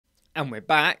And we're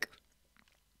back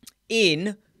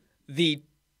in the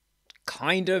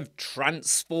kind of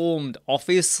transformed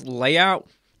office layout.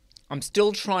 I'm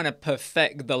still trying to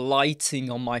perfect the lighting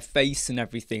on my face and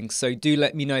everything, so do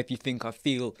let me know if you think I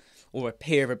feel or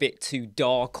appear a bit too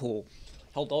dark or...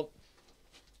 Hold on.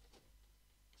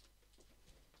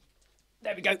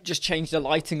 There we go, just change the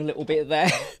lighting a little bit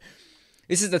there.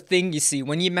 This is the thing, you see,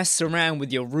 when you mess around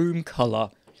with your room colour,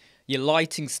 your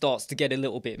lighting starts to get a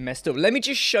little bit messed up. Let me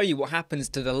just show you what happens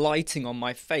to the lighting on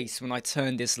my face when I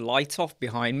turn this light off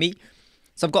behind me.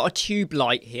 So I've got a tube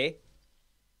light here,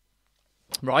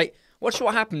 right? Watch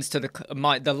what happens to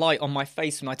the light on my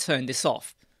face when I turn this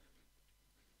off.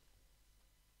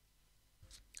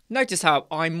 Notice how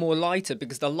I'm more lighter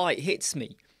because the light hits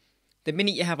me. The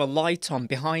minute you have a light on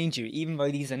behind you, even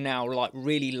though these are now like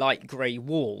really light grey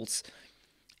walls,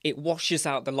 it washes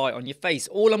out the light on your face.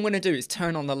 All I'm going to do is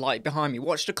turn on the light behind me.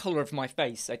 Watch the colour of my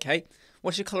face, okay?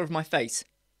 Watch the colour of my face.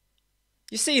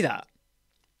 You see that?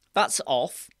 That's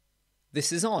off.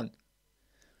 This is on.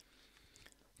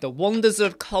 The wonders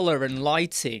of colour and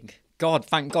lighting. God,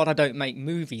 thank God I don't make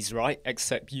movies, right?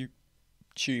 Except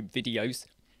YouTube videos.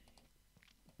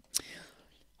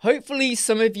 Hopefully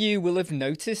some of you will have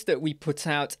noticed that we put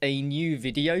out a new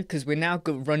video because we're now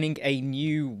running a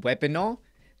new webinar.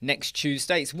 Next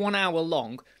Tuesday. It's 1 hour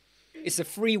long. It's a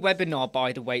free webinar,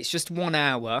 by the way. It's just 1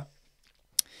 hour.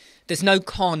 There's no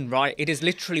con, right? It is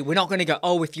literally, we're not going to go,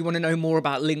 oh, if you want to know more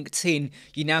about LinkedIn,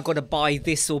 you now got to buy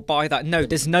this or buy that. No,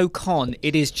 there's no con.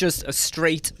 It is just a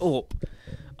straight up.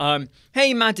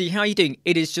 Hey, Maddie, how are you doing?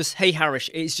 It is just, hey,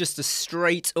 Harish, it's just a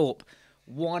straight up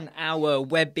 1 hour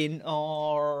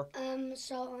webinar.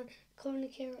 So I'm coming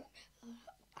here.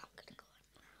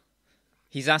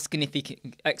 He's asking if he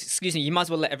can... Excuse me, you might as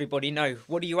well let everybody know.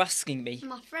 What are you asking me?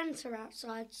 My friends are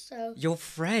outside, so... Your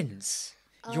friends?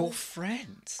 Your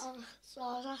friends? So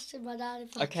I was asking my dad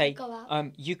if I could go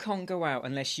out. You can't go out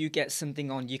unless you get something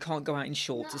on. You can't go out in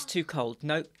shorts. No. It's too cold.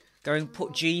 No. Go and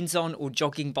put jeans on or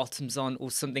jogging bottoms on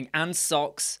or something. And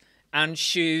socks. And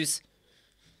shoes.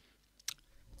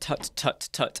 Tut, tut,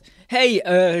 tut. Hey,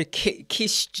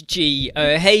 Kishji.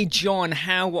 Hey, John,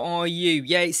 how are you?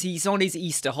 Yeah, he's on his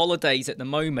Easter holidays at the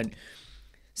moment.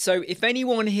 So if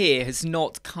anyone here has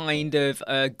not kind of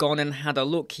gone and had a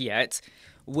look yet,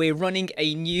 we're running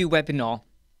a new webinar,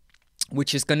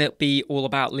 which is going to be all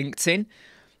about LinkedIn.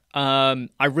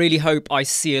 I really hope I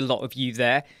see a lot of you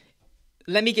there.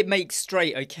 Let me make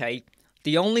straight, okay?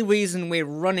 The only reason we're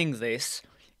running this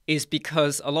is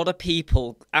because a lot of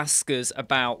people ask us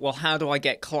about, well, how do I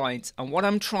get clients? And what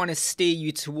I'm trying to steer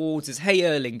you towards is, hey,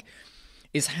 Erling,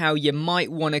 is how you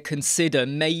might want to consider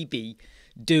maybe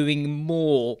doing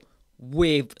more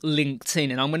with LinkedIn.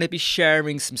 And I'm going to be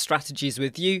sharing some strategies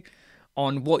with you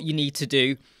on what you need to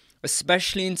do,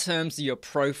 especially in terms of your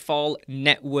profile,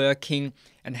 networking,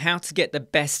 and how to get the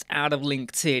best out of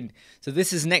LinkedIn. So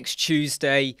this is next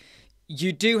Tuesday.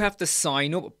 You do have to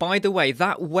sign up. By the way,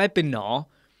 that webinar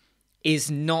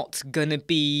is not going to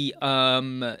be it's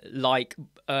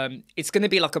going to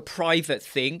be like a private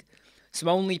thing. So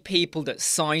only people that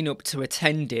sign up to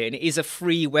attend it. And it is a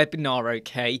free webinar,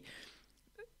 okay?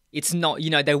 It's not,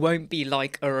 there won't be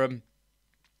like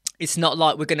it's not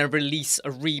like we're going to release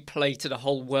a replay to the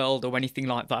whole world or anything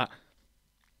like that.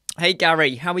 Hey,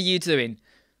 Gary, how are you doing?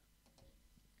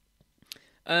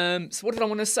 So what did I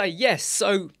want to say? Yes,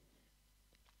 so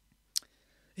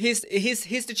here's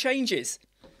the changes.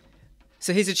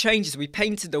 So here's the changes. We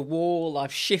painted the wall.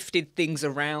 I've shifted things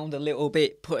around a little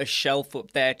bit, put a shelf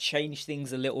up there, changed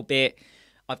things a little bit.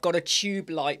 I've got a tube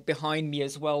light behind me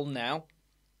as well now.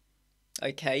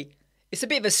 Okay. It's a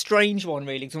bit of a strange one,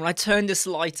 really, because when I turn this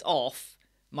light off,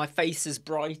 my face is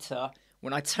brighter.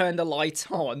 When I turn the light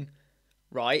on,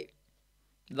 right,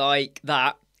 like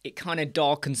that, it kind of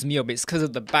darkens me up. It's because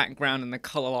of the background and the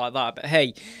colour like that. But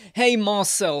hey,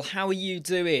 Marcel, how are you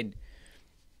doing?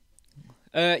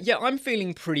 Yeah, I'm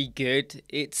feeling pretty good.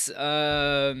 It's,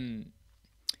 I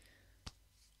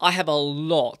have a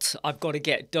lot I've got to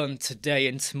get done today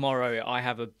and tomorrow. I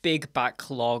have a big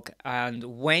backlog, and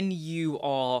when you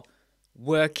are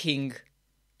when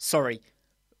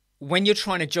you're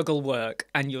trying to juggle work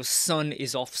and your son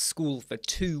is off school for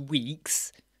 2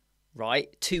 weeks, right?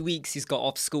 2 weeks he's got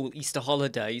off school, Easter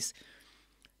holidays,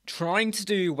 trying to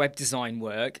do web design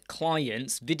work,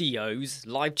 clients, videos,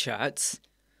 live chats,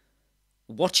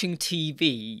 watching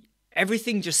TV,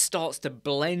 everything just starts to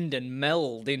blend and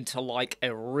meld into like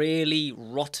a really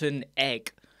rotten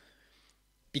egg.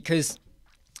 Because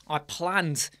I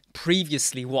planned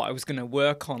previously what I was going to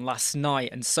work on last night,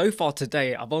 and so far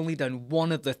today I've only done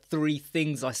one of the 3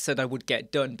 things I said I would get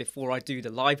done before I do the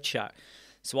live chat.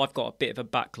 So I've got a bit of a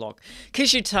backlog.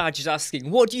 Kishitaj is asking,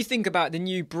 what do you think about the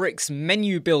new Bricks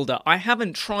menu builder? I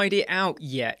haven't tried it out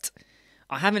yet.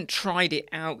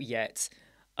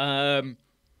 Is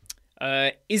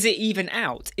it even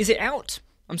out? Is it out?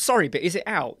 I'm sorry, but is it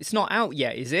out? It's not out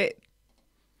yet, is it?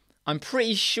 I'm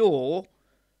pretty sure.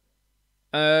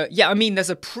 Yeah, I mean, there's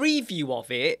a preview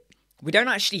of it. We don't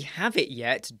actually have it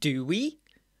yet, do we?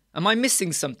 Am I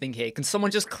missing something here? Can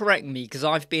someone just correct me? Because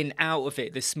I've been out of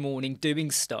it this morning doing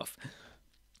stuff.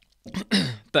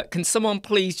 But can someone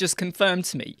please just confirm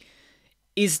to me?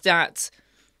 Is that...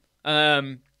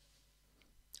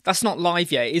 that's not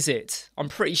live yet, is it? I'm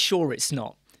pretty sure it's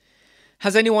not.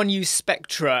 Has anyone used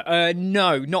Spectra?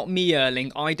 No, not me,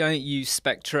 Erling. I don't use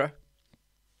Spectra.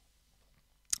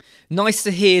 Nice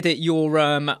to hear that you're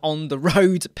on the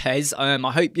road, Pez.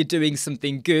 I hope you're doing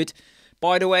something good.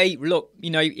 By the way, look,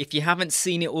 you know, if you haven't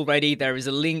seen it already, there is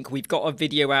a link. We've got a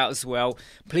video out as well.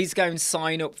 Please go and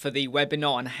sign up for the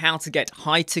webinar on how to get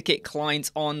high-ticket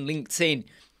clients on LinkedIn.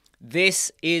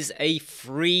 This is a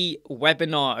free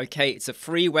webinar, okay? It's a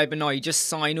free webinar. You just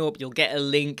sign up. You'll get a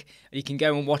link. And you can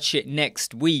go and watch it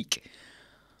next week.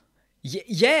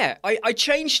 Yeah, I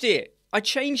changed it.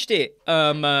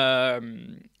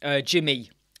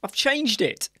 Jimmy. I've changed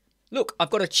it. Look,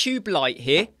 I've got a tube light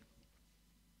here,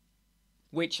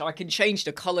 which I can change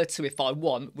the color to if I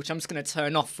want, which I'm just going to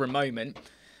turn off for a moment.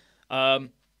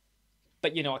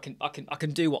 But you know, I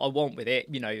can do what I want with it.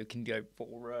 You know, you can go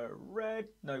for red,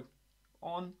 no,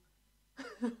 on.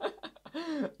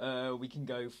 We can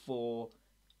go for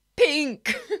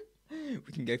pink.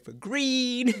 We can go for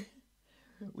green.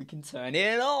 We can turn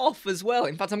it off as well.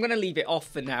 In fact, I'm going to leave it off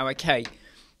for now. Okay.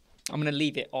 I'm going to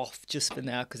leave it off just for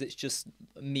now because it's just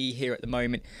me here at the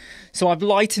moment. So I've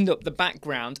lightened up the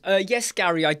background. Yes,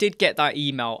 Gary, I did get that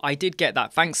email. I did get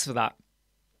that. Thanks for that.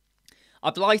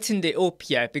 I've lightened it up,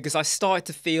 yeah, because I started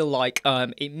to feel like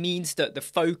it means that the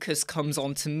focus comes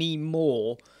onto me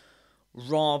more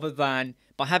rather than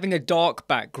by having a dark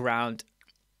background.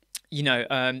 You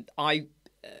know,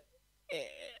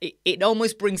 it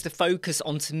almost brings the focus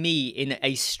onto me in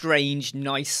a strange,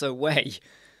 nicer way.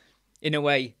 In a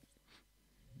way.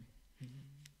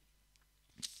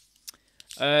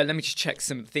 Let me just check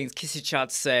some things. Kissy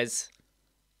Chad says...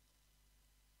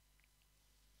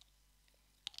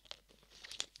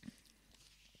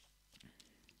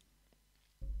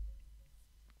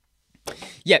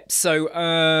 Yep, so,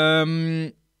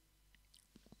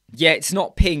 yeah, it's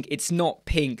not pink. It's not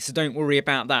pink, so don't worry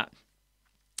about that.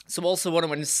 So also what I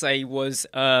wanted to say was...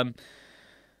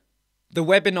 the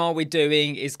webinar we're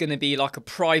doing is going to be like a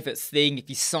private thing. If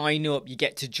you sign up, you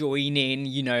get to join in.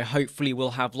 You know, hopefully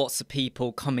we'll have lots of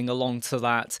people coming along to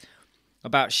that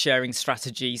about sharing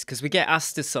strategies, because we get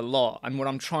asked this a lot. And what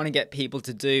I'm trying to get people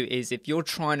to do is, if you're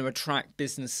trying to attract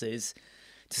businesses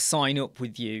to sign up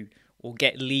with you or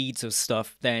get leads or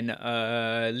stuff, then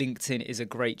LinkedIn is a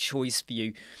great choice for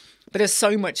you. But there's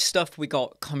so much stuff we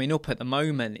got coming up at the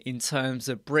moment in terms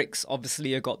of Bricks.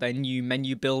 Obviously, I've got their new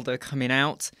menu builder coming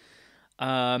out.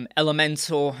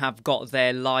 Elementor have got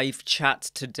their live chat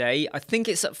today. I think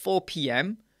it's at 4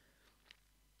 p.m.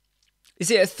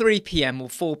 Is it at 3 p.m. or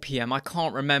 4 p.m.? I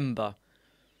can't remember.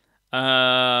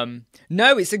 No,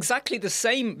 it's exactly the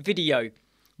same video.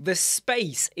 The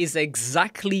space is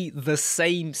exactly the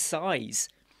same size.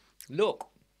 Look.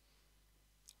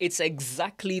 It's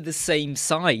exactly the same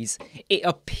size. It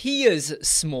appears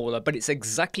smaller, but it's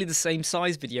exactly the same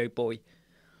size, video boy.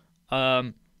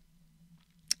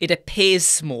 It appears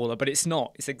smaller, but it's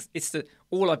not.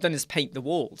 All I've done is paint the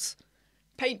walls.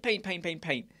 Paint.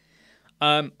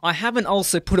 I haven't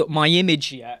also put up my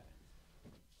image yet,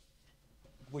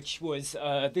 which was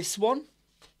this one.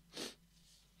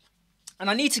 And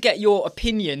I need to get your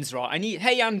opinions right.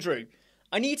 Hey, Andrew,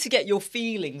 I need to get your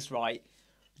feelings right.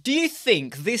 Do you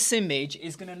think this image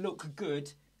is going to look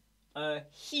good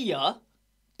here,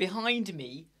 behind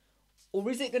me,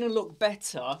 or is it going to look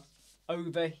better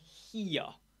over here?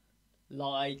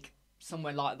 Like,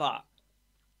 somewhere like that.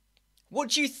 What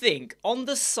do you think? On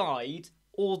the side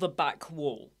or the back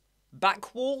wall?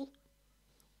 Back wall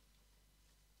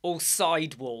or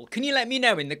side wall? Can you let me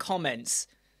know in the comments?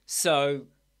 So,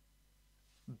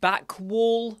 back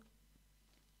wall,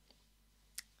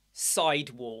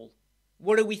 side wall.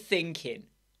 What are we thinking?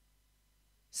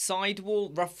 Side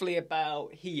wall, roughly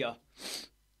about here.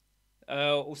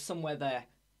 Or somewhere there.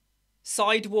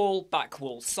 Side wall, back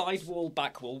wall. Side wall,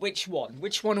 back wall. Which one?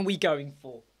 Which one are we going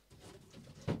for?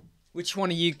 Which one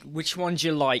do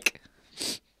you like?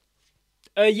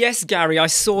 Yes, Gary, I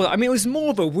saw that. I mean, it was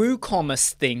more of a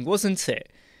WooCommerce thing, wasn't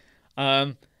it?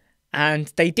 And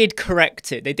they did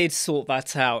correct it. They did sort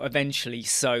that out eventually.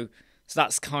 So So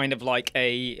that's kind of like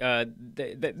a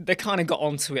they kind of got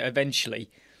onto it eventually.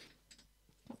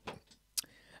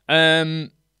 So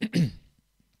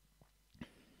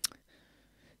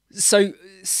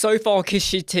far,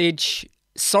 Kishitij.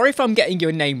 Sorry if I'm getting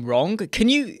your name wrong. Can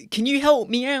you help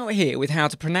me out here with how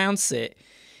to pronounce it?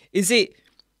 Is it?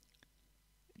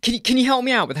 Can you help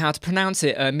me out with how to pronounce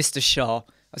it, Mr. Shah?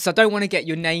 So I don't want to get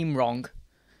your name wrong.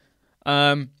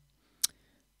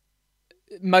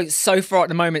 So far at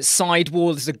the moment,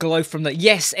 sidewall is a glow from the...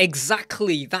 Yes,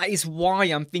 exactly. That is why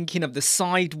I'm thinking of the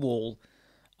sidewall.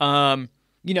 You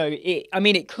know,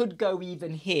 it could go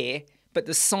even here, but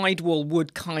the sidewall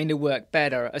would kind of work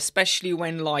better, especially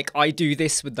when, like, I do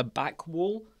this with the back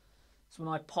wall. So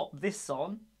when I pop this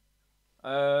on,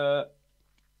 there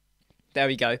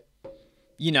we go.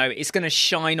 You know, it's going to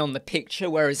shine on the picture,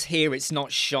 whereas here it's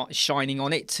not shining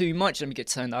on it too much. Let me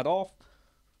turn that off.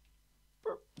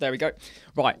 There we go.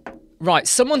 Right.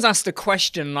 Someone's asked a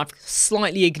question and I've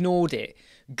slightly ignored it.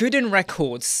 Good and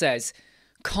Records says,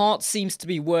 cart seems to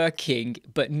be working,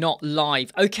 but not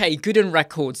live. Okay, Good and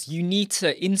Records, you need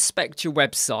to inspect your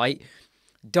website.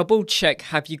 Double check,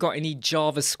 have you got any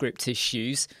JavaScript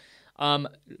issues?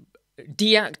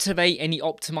 Deactivate any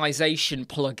optimization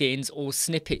plugins or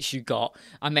snippets you got,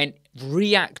 and then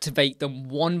reactivate them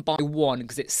one by one,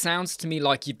 because it sounds to me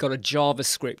like you've got a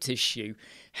JavaScript issue.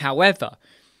 However,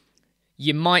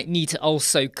 you might need to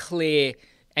also clear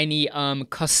any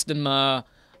customer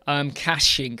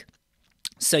caching.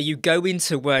 So you go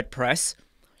into WordPress,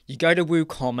 you go to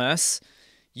WooCommerce,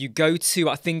 you go to,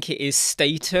 I think it is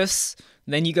status,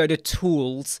 then you go to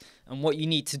tools, and what you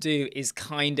need to do is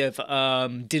kind of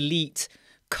delete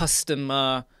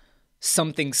customer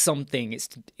something.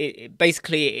 It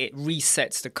basically it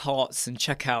resets the carts and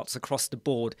checkouts across the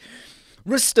board.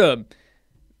 Rustam,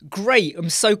 great.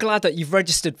 I'm so glad that you've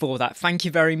registered for that. Thank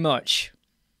you very much.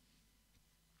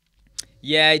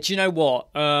 Yeah, do you know what?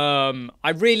 I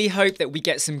really hope that we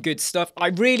get some good stuff. I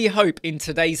really hope in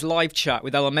today's live chat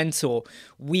with Elementor,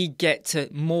 we get to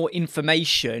more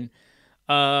information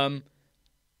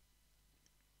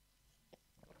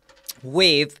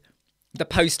with the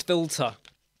post filter.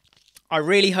 I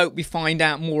really hope we find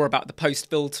out more about the post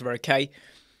filter, okay?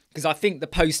 Because I think the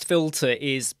post filter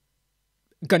is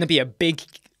going to be a big,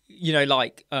 you know,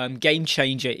 like game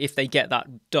changer if they get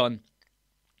that done.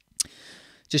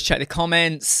 Just check the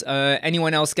comments.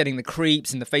 Anyone else getting the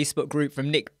creeps in the Facebook group from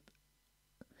Nick?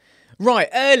 Right,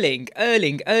 Erling.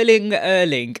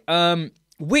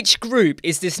 Which group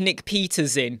is this Nick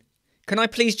Peters in? Can I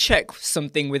please check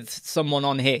something with someone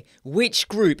on here? Which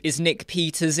group is Nick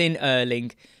Peters in,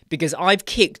 Erling? Because I've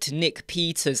kicked Nick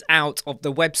Peters out of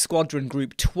the Web Squadron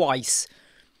group twice.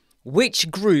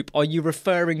 Which group are you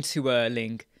referring to,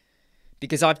 Erling?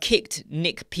 Because I've kicked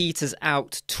Nick Peters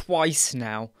out twice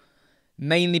now.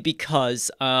 Mainly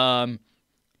because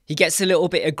he gets a little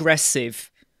bit aggressive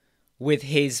with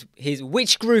his...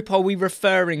 Which group are we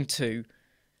referring to?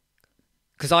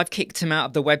 Because I've kicked him out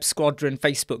of the Web Squadron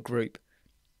Facebook group.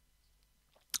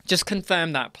 Just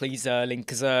confirm that, please, Erling,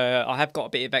 because I have got a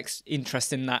bit of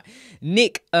interest in that.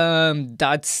 Nick,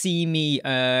 Dad, see me.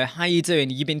 How you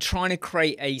doing? You've been trying to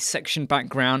create a section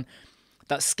background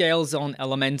that scales on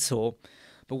Elementor.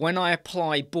 But when I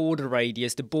apply border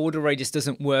radius, the border radius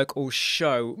doesn't work or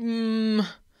show.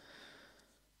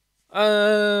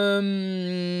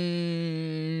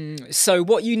 So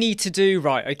what you need to do,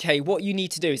 right, okay, what you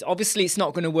need to do is, obviously it's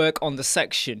not going to work on the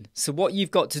section. So what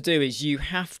you've got to do is you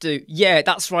have to, yeah,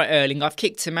 that's right, Erling, I've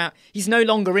kicked him out. He's no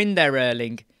longer in there,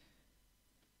 Erling.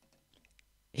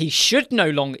 He should no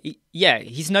longer, yeah,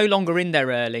 he's no longer in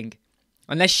there, Erling.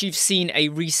 Unless you've seen a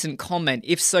recent comment.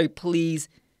 If so, please...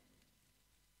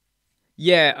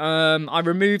 Yeah, I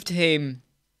removed him.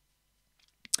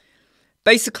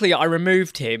 Basically, I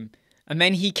removed him, and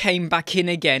then he came back in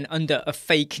again under a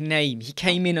fake name. He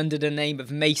came in under the name of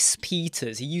Mace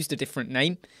Peters. He used a different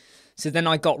name. So then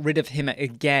I got rid of him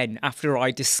again after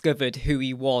I discovered who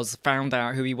he was, found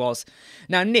out who he was.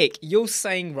 Now, Nick, you're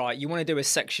saying, right, you want to do a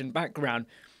section background.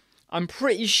 I'm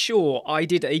pretty sure I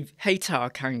did a... Hey, Tower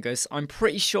Kangas, I'm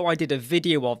pretty sure I did a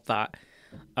video of that.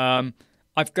 I'm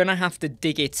going to have to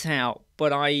dig it out,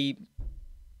 but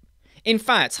in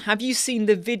fact, have you seen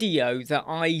the video that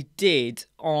I did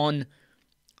on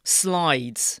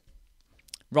slides?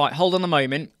 Right, hold on a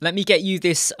moment. Let me get you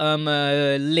this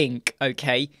link,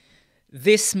 okay?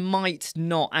 This might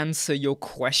not answer your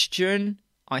question,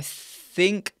 I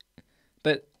think,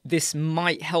 but this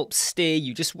might help steer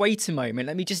you. Just wait a moment.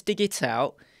 Let me just dig it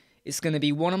out. It's going to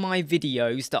be one of my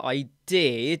videos that I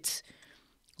did...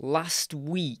 last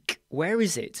week. Where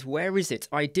is it?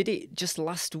 I did it just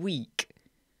last week.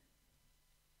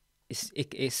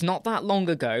 It's not that long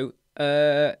ago.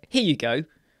 Here you go.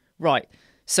 Right.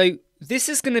 So this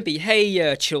is going to be, hey,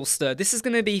 Chillster, this is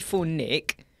going to be for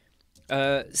Nick.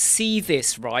 See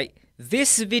this, right?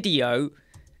 This video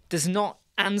does not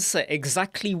answer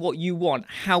exactly what you want.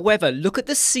 However, look at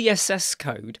the CSS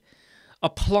code.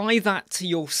 Apply that to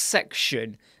your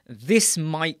section. This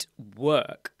might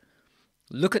work.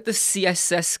 Look at the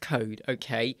CSS code,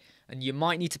 okay? And you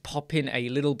might need to pop in a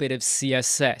little bit of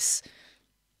CSS.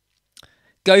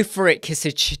 Go for it,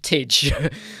 Kissage.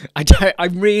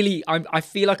 I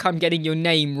feel like I'm getting your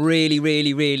name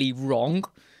really wrong.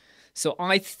 So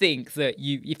I think that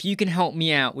if you can help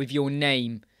me out with your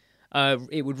name,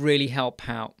 it would really help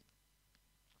out.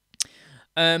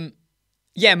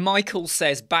 Yeah, Michael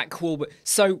says back wall.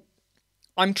 So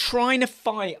I'm trying to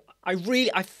find. I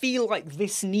feel like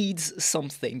this needs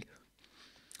something.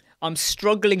 I'm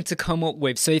struggling to come up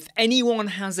with. So if anyone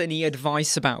has any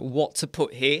advice about what to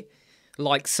put here,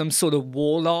 like some sort of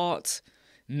wall art,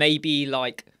 maybe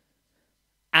like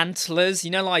antlers, you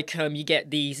know, like you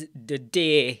get the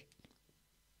deer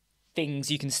things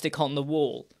you can stick on the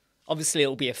wall. Obviously,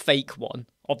 it'll be a fake one,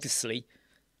 obviously.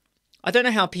 I don't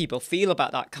know how people feel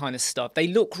about that kind of stuff. They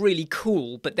look really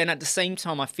cool, but then at the same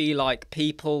time, I feel like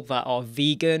people that are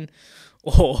vegan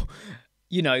or,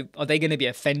 you know, are they going to be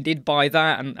offended by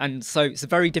that? And so it's a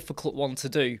very difficult one to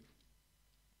do.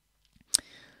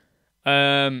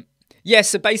 Yeah,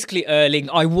 so basically, Erling,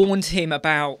 I warned him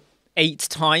about 8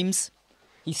 times.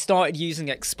 He started using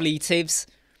expletives.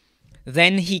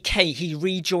 Then he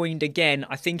rejoined again.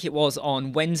 I think it was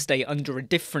on Wednesday under a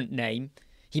different name.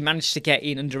 He managed to get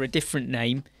in under a different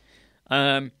name.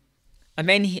 And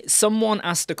then someone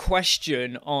asked a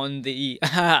question on the...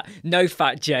 no,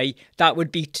 Fat J. That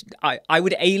would be... I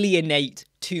would alienate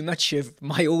too much of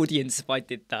my audience if I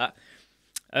did that.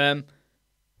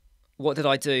 What did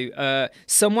I do?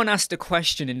 Someone asked a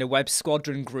question in the Web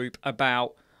Squadron group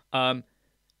about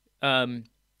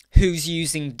who's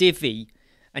using Divi.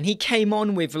 And he came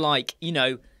on with like, you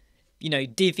know,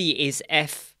 Divi is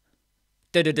F...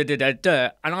 And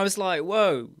I was like,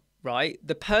 whoa, right?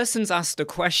 The person's asked a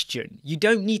question. You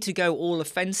don't need to go all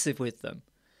offensive with them.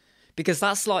 Because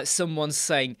that's like someone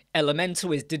saying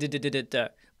Elemental is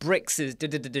Bricks is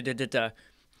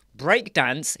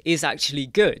Breakdance is actually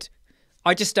good.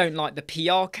 I just don't like the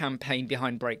PR campaign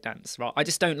behind Breakdance, right? I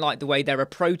just don't like the way they're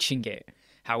approaching it.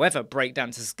 However,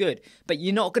 Breakdance is good. But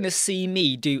you're not going to see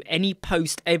me do any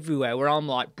post everywhere where I'm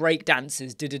like, Breakdance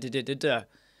is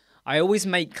I always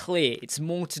make clear it's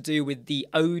more to do with the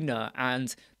owner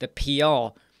and the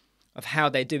PR of how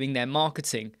they're doing their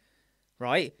marketing,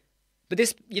 right? But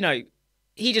this, you know,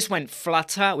 he just went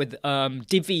flat out with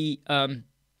Divi.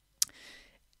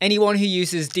 Anyone who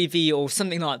uses Divi or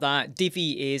something like that,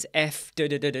 Divi is F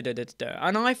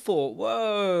And I thought,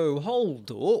 whoa,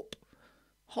 hold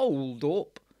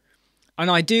up.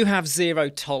 And I do have zero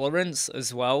tolerance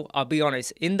as well. I'll be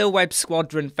honest, in the Web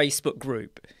Squadron Facebook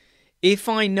group, if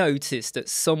I notice that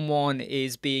someone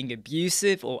is being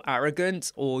abusive or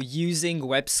arrogant or using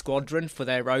Web Squadron for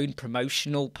their own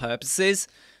promotional purposes,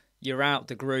 you're out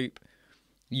the group.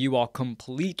 You are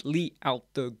completely out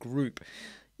the group.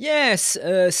 Yes,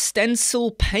 stencil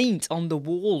paint on the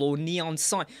wall or neon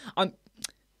sign.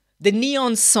 The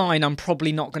neon sign I'm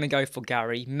probably not going to go for,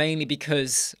 Gary, mainly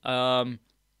because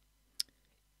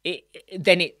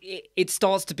it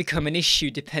starts to become an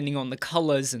issue depending on the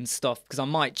colours and stuff, because I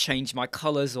might change my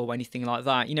colours or anything like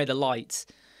that. You know, the lights.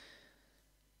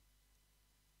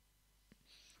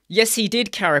 Yes, he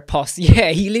did, Carapos.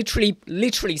 Yeah, he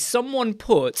literally, someone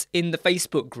put in the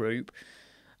Facebook group,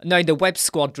 no, the Web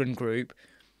Squadron group,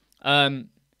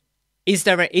 is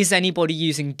anybody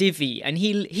using Divi? And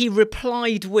he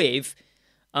replied with,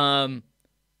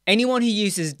 anyone who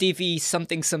uses Divi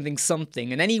something,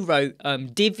 and then he wrote,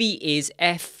 Divi is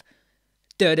F,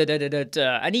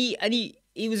 and he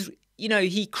was, you know,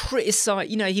 he criticized,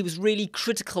 you know, he was really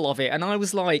critical of it, and I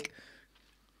was like,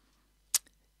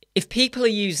 if people are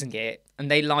using it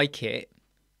and they like it,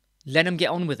 let them get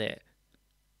on with it,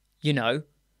 you know,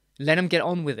 let them get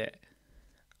on with it,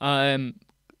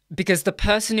 because the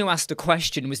person who asked the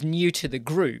question was new to the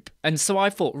group, and so I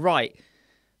thought, right,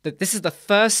 that this is the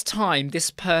first time this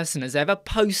person has ever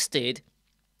posted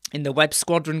in the Web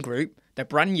Squadron group. They're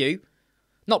brand new.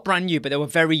 Not brand new, but they were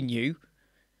very new.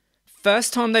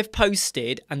 First time they've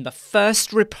posted, and the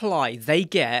first reply they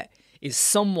get is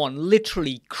someone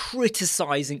literally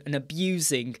criticizing and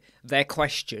abusing their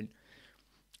question.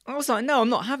 I was like, no, I'm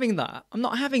not having that. I'm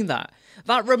not having that.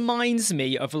 That reminds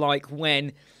me of like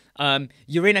when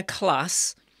you're in a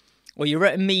class or you're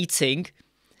at a meeting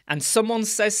and someone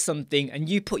says something and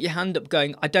you put your hand up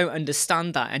going, I don't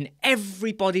understand that, and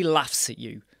everybody laughs at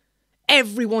you.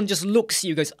 Everyone just looks at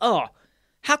you and goes, oh,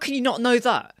 how can you not know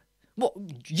that? What,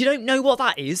 you don't know what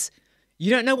that is?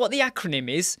 You don't know what the acronym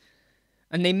is?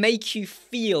 And they make you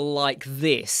feel like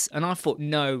this. And I thought,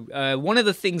 no. One of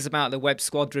the things about the Web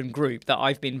Squadron group that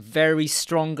I've been very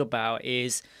strong about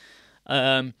is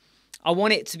I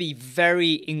want it to be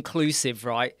very inclusive,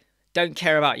 right? Don't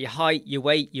care about your height, your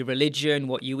weight, your religion,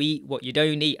 what you eat, what you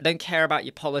don't eat. I don't care about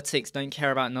your politics. Don't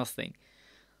care about nothing.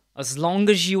 As long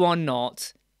as you are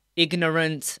not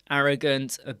ignorant,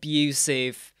 arrogant,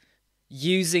 abusive,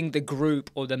 using the group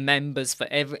or the members for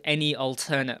any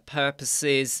alternate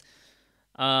purposes,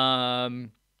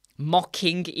 mocking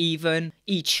even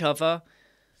each other,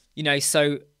 you know.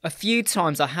 So a few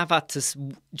times I have had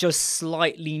to just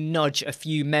slightly nudge a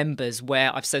few members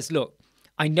where I've said, look,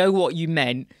 I know what you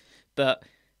meant, but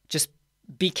just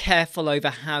be careful over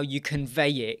how you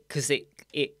convey it, because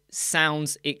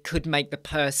it could make the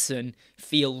person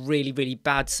feel really, really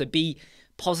bad. So be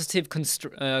positive,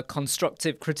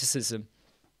 constructive criticism.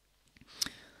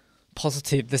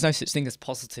 Positive. There's no such thing as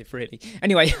positive, really.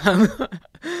 Anyway,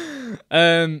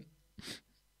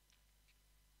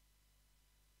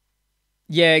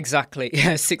 yeah, exactly.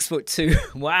 Yeah,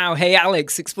 6'2". Wow. Hey,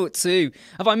 Alex, 6'2".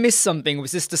 Have I missed something?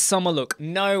 Was this the summer look?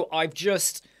 No, I've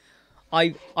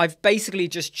basically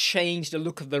just changed the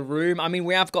look of the room. I mean,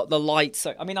 we have got the light.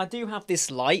 So, I mean, I do have this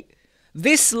light.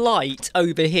 This light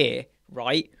over here,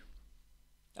 right?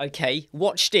 Okay,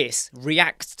 watch this.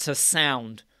 React to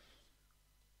sound.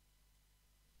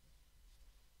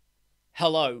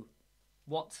 Hello.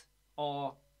 What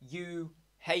are you?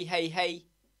 Hey, hey, hey.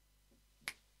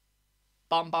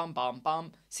 Bum, bum, bum,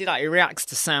 bum. See that? It reacts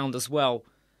to sound as well.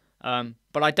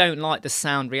 But I don't like the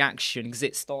sound reaction because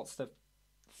it starts to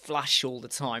flash all the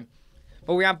time.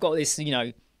 But we have got this, you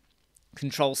know,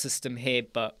 control system here.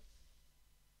 But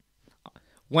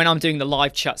when I'm doing the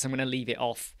live chats, I'm going to leave it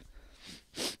off.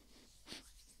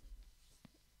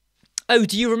 Oh,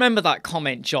 do you remember that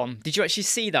comment, John? Did you actually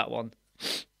see that one?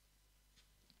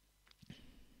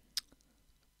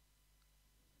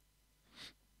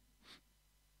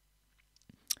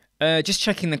 Just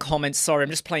checking the comments. Sorry,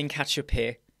 I'm just playing catch up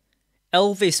here.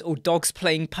 Elvis or dogs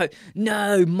playing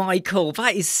No, Michael,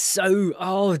 that is so...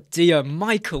 Oh, dear.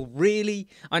 Michael, really?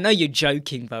 I know you're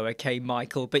joking, though, okay,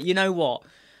 Michael? But you know what?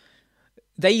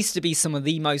 They used to be some of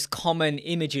the most common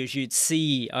images you'd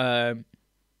see,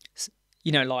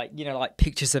 you know, like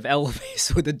pictures of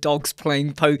Elvis with the dogs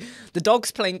playing poker. The dogs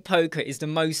playing poker is the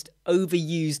most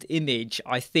overused image,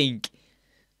 I think,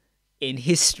 in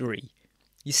history.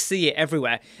 You see it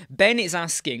everywhere. Ben is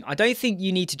asking, I don't think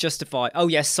you need to justify... Oh,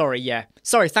 yes, sorry, yeah.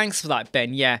 Sorry, thanks for that,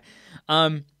 Ben, yeah.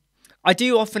 I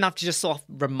do often have to just sort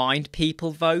of remind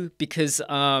people, though, because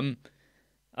the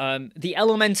Elementor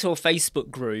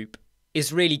Facebook group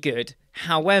is really good.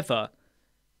 However,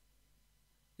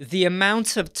 the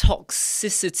amount of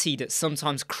toxicity that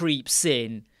sometimes creeps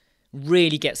in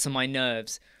really gets on my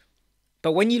nerves.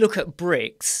 But when you look at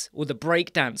Bricks or the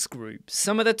breakdance group,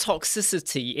 some of the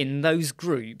toxicity in those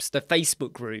groups, the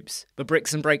Facebook groups, the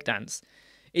Bricks and Breakdance,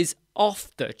 is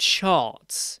off the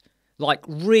charts. Like,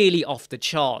 really off the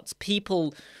charts.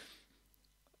 People,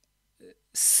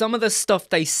 some of the stuff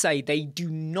they say, they do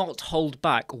not hold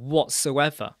back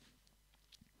whatsoever.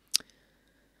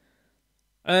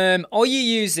 Are you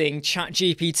using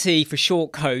ChatGPT for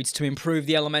shortcodes to improve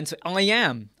the Elementor? I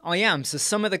am. So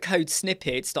some of the code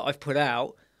snippets that I've put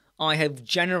out, I have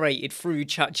generated through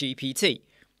ChatGPT.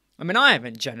 I mean, I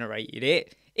haven't generated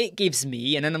it. It gives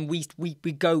me, and then we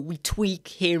tweak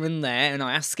here and there, and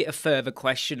I ask it a further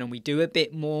question, and we do a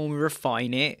bit more, and we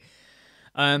refine it.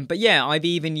 But yeah, I've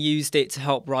even used it to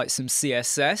help write some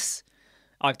CSS.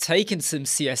 I've taken some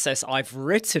CSS I've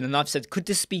written and I've said, could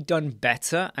this be done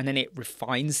better? And then it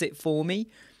refines it for me.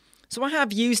 So I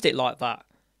have used it like that.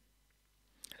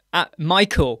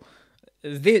 Michael,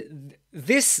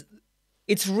 this,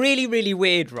 it's really, really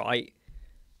weird, right?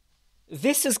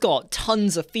 This has got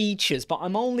tons of features, but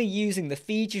I'm only using the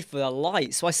feature for the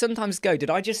light. So I sometimes go, did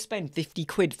I just spend 50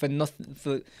 quid for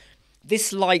nothing?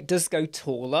 This light does go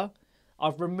taller.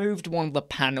 I've removed one of the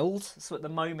panels. So at the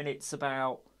moment it's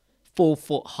about 4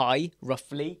 foot high,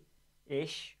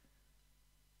 roughly-ish,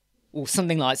 or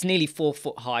something like it's nearly 4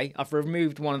 foot high. I've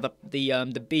removed one of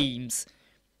the beams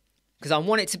because I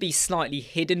want it to be slightly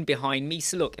hidden behind me.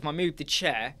 So look, if I move the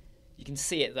chair, you can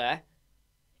see it there.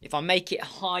 If I make it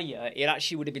higher, it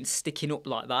actually would have been sticking up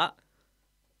like that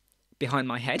behind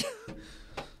my head.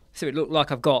 So it looked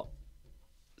like I've got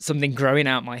something growing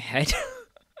out my head.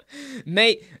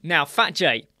 Mate, now, Fat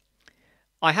J,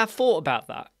 I have thought about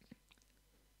that.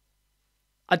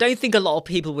 I don't think a lot of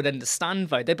people would understand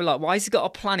though. They'd be like, why has he got a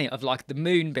planet of like the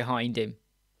moon behind him?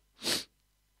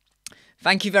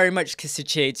 Thank you very much,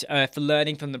 Kisachid, for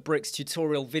learning from the Bricks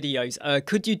tutorial videos.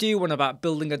 Could you do one about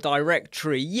building a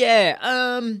directory?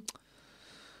 Yeah,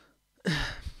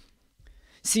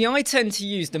 see, I tend to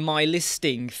use the My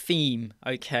Listing theme,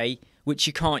 okay, which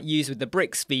you can't use with the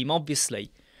Bricks theme,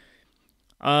 obviously.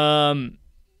 I'd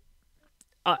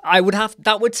have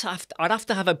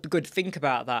to have a good think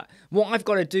about that. What I've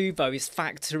got to do though is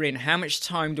factor in how much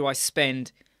time do I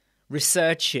spend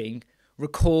researching,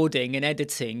 recording, and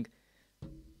editing.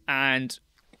 And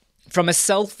from a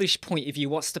selfish point of view,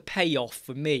 what's the payoff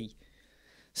for me?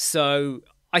 So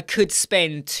I could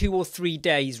spend 2 or 3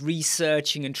 days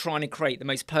researching and trying to create the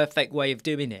most perfect way of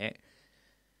doing it.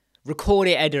 Record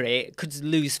it, edit it. Could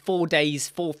lose 4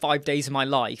 or 5 days of my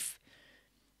life.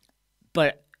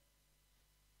 But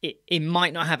it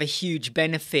might not have a huge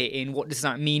benefit in what does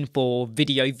that mean for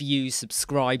video views,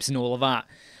 subscribes, and all of that.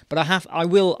 But I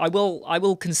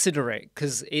will consider it,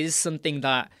 because it is something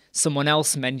that someone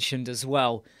else mentioned as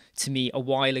well to me a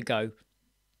while ago.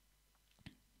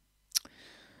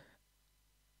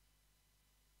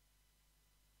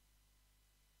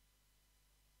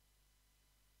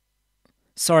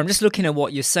 Sorry, I'm just looking at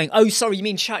what you're saying. Oh, sorry, you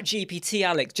mean ChatGPT,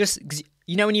 Alex? Just,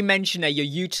 you know, when you mention it, you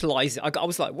utilize it. I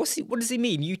was like, what does he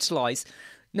mean, utilize?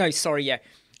 No, sorry, yeah.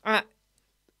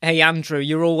 Hey, Andrew,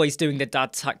 you're always doing the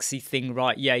dad taxi thing,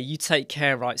 right? Yeah, you take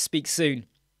care, right? Speak soon.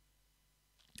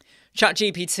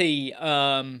 ChatGPT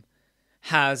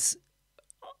has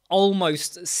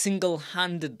almost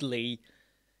single-handedly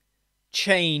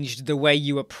changed the way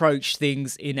you approach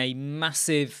things in a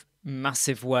massive,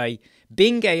 massive way.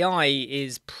 Bing AI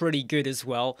is pretty good as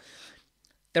well.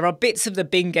 There are bits of the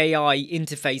Bing AI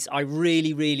interface I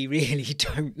really, really, really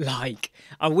don't like.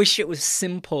 I wish it was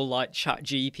simple like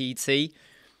ChatGPT.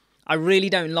 I really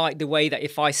don't like the way that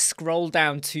if I scroll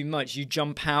down too much, you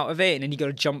jump out of it and then you got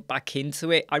to jump back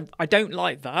into it. I don't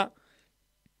like that.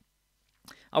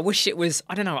 I wish it was,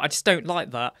 I don't know, I just don't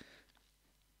like that.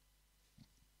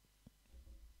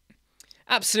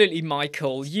 Absolutely,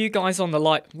 Michael. You guys on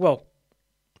the well,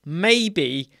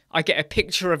 maybe I get a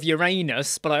picture of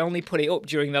Uranus, but I only put it up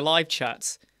during the live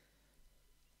chats.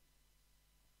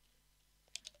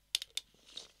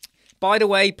 By the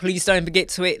way, please don't forget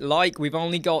to hit like. We've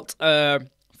only got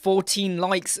 14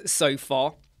 likes so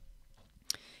far.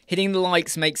 Hitting the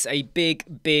likes makes a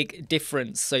big, big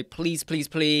difference. So please, please,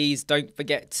 please don't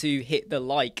forget to hit the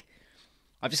like.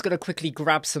 I've just got to quickly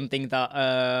grab something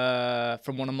that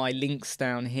from one of my links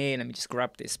down here. Let me just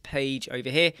grab this page over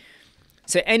here.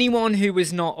 So anyone who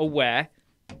is not aware,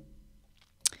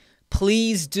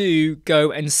 please do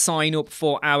go and sign up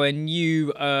for our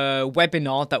new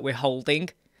webinar that we're holding.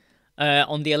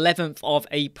 On the 11th of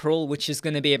April, which is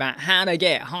going to be about how to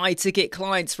get high-ticket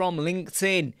clients from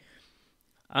LinkedIn.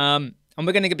 And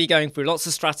we're going to be going through lots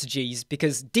of strategies,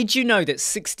 because did you know that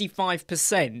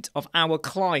 65% of our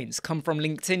clients come from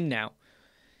LinkedIn now?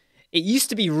 It used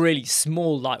to be really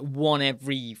small, like 1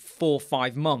 every 4 or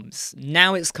 5 months.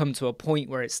 Now it's come to a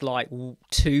point where it's like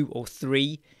 2 or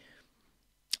 3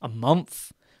 a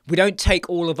month. We don't take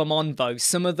all of them on, though.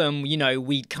 Some of them, you know,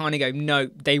 we kind of go, no,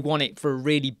 they want it for a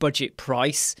really budget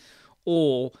price,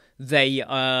 or they,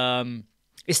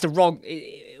 it's the wrong,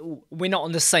 we're not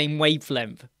on the same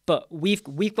wavelength. But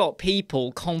we've got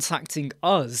people contacting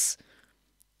us,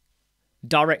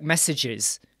 direct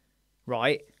messages,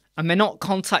 right? And they're not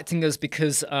contacting us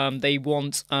because they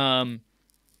want to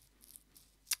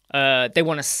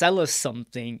sell us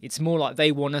something. It's more like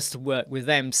they want us to work with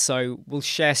them. So we'll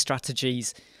share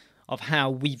strategies of how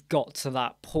we've got to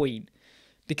that point.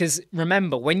 Because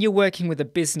remember, when you're working with a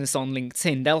business on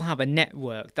LinkedIn, they'll have a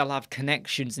network, they'll have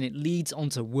connections, and it leads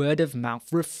onto word of mouth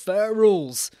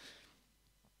referrals.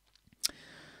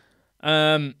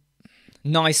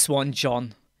 Nice one,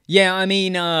 John. Yeah, I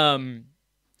mean,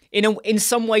 in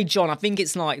some way, John, I think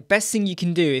it's like best thing you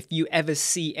can do if you ever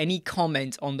see any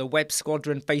comment on the Web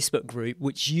Squadron Facebook group,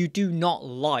 which you do not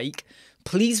like,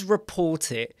 please report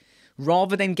it.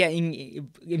 Rather than getting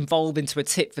involved into a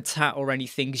tit for tat or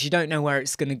anything, because you don't know where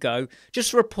it's going to go,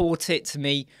 just report it to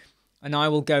me and I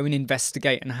will go and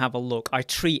investigate and have a look. I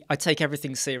take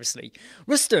everything seriously.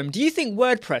 Rustam, do you think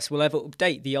WordPress will ever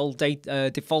update the old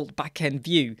default backend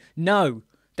view? No,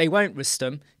 they won't,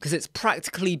 Rustam, because it's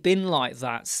practically been like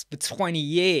that for 20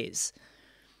 years.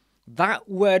 That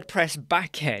WordPress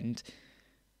backend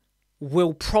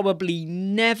will probably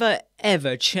never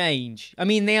ever change. I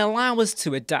mean, they allow us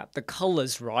to adapt the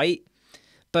colors, right?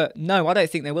 But no, I don't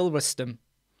think they will, Rustam.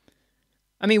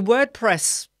 I mean,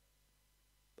 WordPress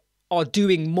are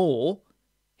doing more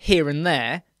here and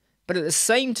there, But at the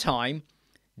same time,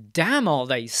 damn, are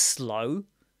they slow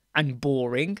and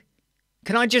boring.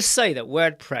 Can I just say that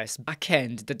WordPress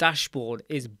backend, the dashboard,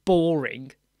 is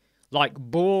boring? Like,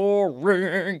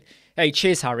 boring. Hey,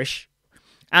 cheers, Harish.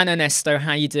 And Ernesto,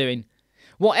 how you doing?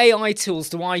 What AI tools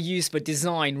do I use for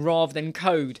design rather than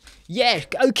code? Yeah,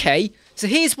 okay. So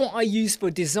here's what I use for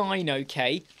design,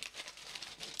 okay?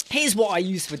 Here's what I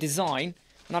use for design.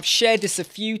 And I've shared this a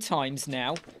few times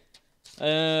now.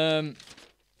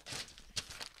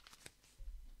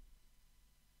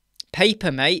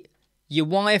 Paper, mate. You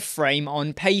wireframe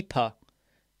on paper.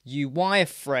 You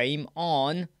wireframe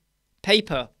on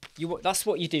paper. That's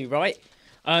what you do, right?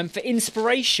 For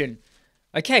inspiration.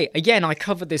 Okay, again, I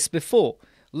covered this before.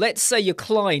 Let's say your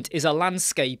client is a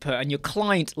landscaper and your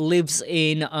client lives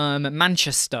in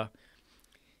Manchester.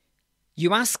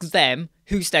 You ask them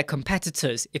who's their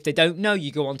competitors. If they don't know,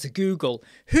 you go onto Google.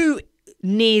 Who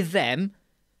near them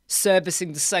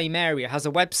servicing the same area has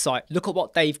a website? Look at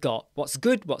what they've got. What's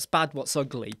good, what's bad, what's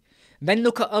ugly. Then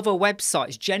look at other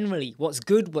websites generally. What's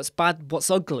good, what's bad, what's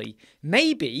ugly.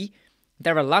 Maybe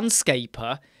they're a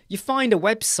landscaper. You find a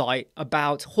website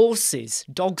about horses,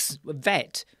 dogs,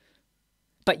 vet,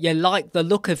 but you like the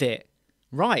look of it.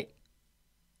 Right.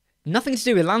 Nothing to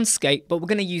do with landscape, but we're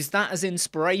going to use that as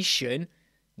inspiration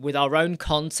with our own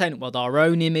content, with our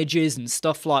own images and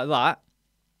stuff like that.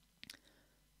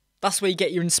 That's where you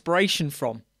get your inspiration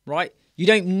from, right? You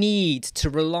don't need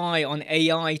to rely on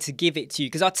AI to give it to you.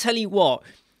 Because I tell you what,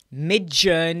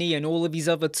 Midjourney and all of these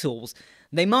other tools,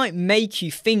 they might make you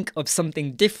think of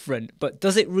something different, but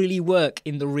does it really work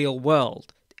in the real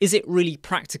world? Is it really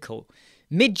practical?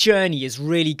 Midjourney is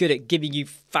really good at giving you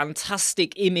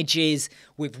fantastic images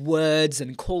with words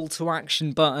and call to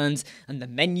action buttons and the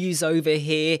menus over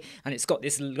here, and it's got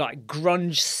this like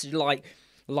grunge,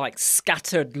 like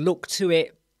scattered look to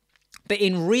it. But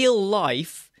in real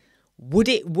life, would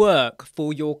it work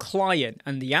for your client?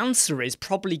 And the answer is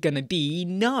probably going to be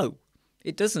no,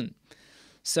 it doesn't.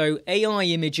 So AI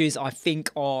images, I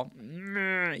think, are,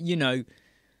 you know,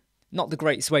 not the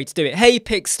greatest way to do it. Hey,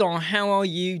 Pickstar, how are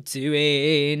you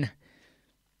doing?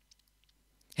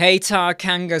 Hey,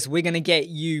 Tarkangas, we're going to get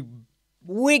you,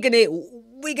 we're going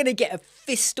to get a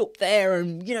fist up there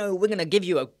and, you know, we're going to give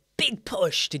you a big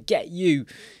push to get you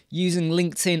using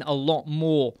LinkedIn a lot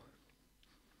more.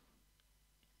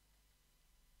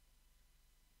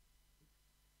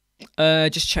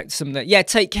 Just checked some of that. Yeah,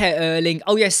 take care, Erling.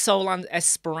 Oh, yes, Sol and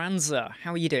Esperanza.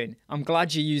 How are you doing? I'm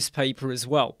glad you use paper as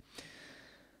well.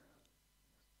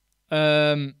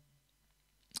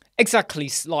 Exactly,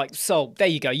 like, so there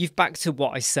you go. You've back to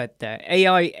what I said there.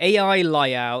 AI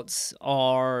layouts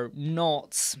are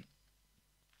not,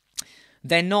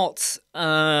 they're not,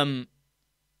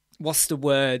 what's the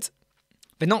word?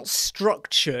 They're not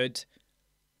structured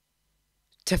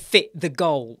to fit the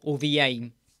goal or the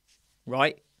aim,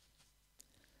 right?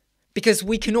 Because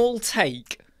we can all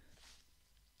take,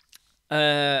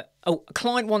 a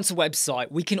client wants a website.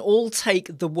 We can all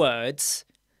take the words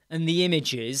and the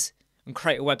images and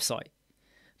create a website.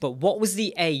 But what was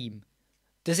the aim?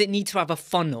 Does it need to have a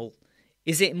funnel?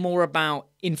 Is it more about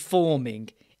informing?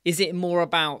 Is it more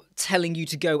about telling you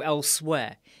to go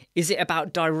elsewhere? Is it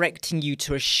about directing you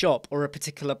to a shop or a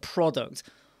particular product?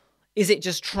 Is it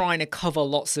just trying to cover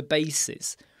lots of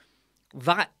bases?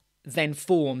 That then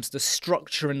forms the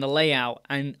structure and the layout,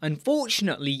 and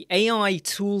unfortunately AI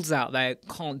tools out there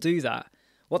can't do that.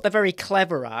 What they're very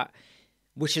clever at,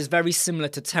 which is very similar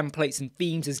to templates and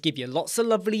themes, is give you lots of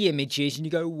lovely images and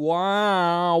you go,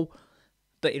 wow,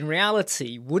 but in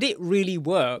reality, would it really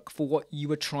work for what you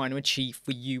were trying to achieve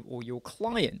for you or your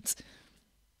client?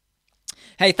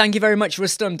 Hey, thank you very much,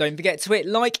 Rustum. Don't forget to hit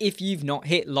like if you've not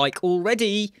hit like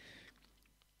already.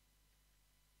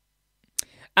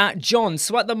 John,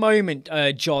 so at the moment,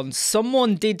 John,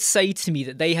 someone did say to me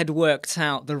that they had worked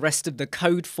out the rest of the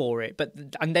code for it,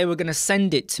 and they were going to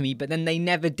send it to me, but then they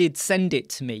never did send it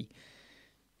to me.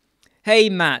 Hey,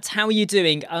 Matt, how are you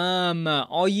doing?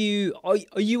 Are you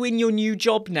in your new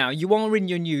job now? You are in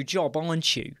your new job,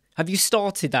 aren't you? Have you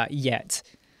started that yet?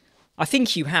 I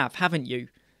think you have, haven't you?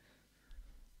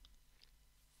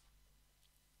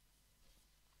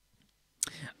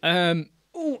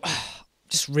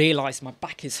 Just realised my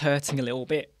back is hurting a little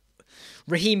bit.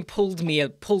 Raheem pulled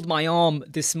my arm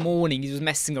this morning. He was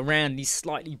messing around. I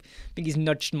think he's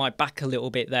nudged my back a little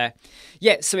bit there.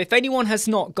 Yeah, so if anyone has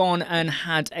not gone and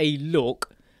had a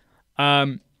look,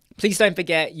 please don't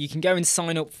forget, you can go and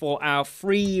sign up for our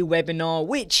free webinar,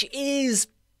 which is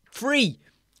free.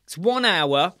 It's 1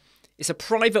 hour. It's a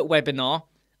private webinar.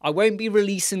 I won't be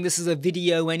releasing this as a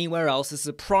video anywhere else. This is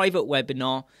a private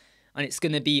webinar, and it's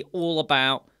going to be all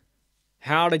about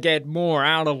how to get more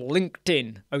out of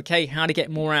LinkedIn. Okay, how to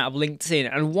get more out of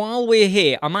LinkedIn. And while we're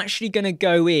here, I'm actually going to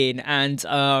go in and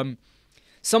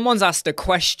someone's asked a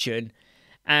question,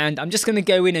 and I'm just going to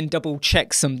go in and double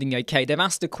check something. Okay, they've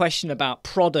asked a question about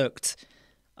product.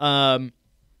 They've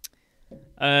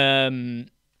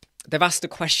asked a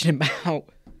question about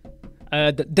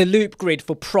the loop grid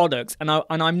for products, and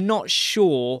I'm not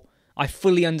sure I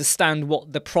fully understand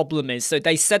what the problem is. So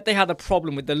they said they had a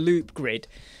problem with the loop grid.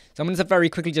 So I'm going to very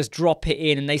quickly just drop it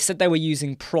in, and they said they were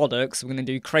using products. We're going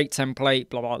to do create template,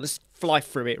 blah, blah. Let's fly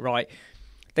through it, right?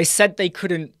 They said they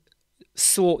couldn't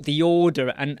sort the order,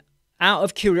 and out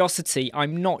of curiosity,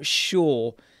 I'm not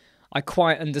sure I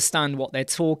quite understand what they're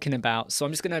talking about. So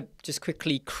I'm just going to just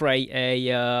quickly create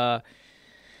a,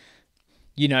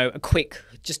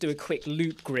 just do a quick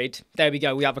loop grid. There we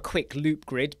go. We have a quick loop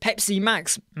grid. Pepsi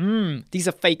Max. These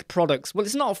are fake products. Well,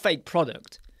 it's not a fake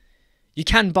product. You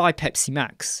can buy Pepsi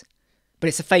Max, but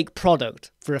it's a fake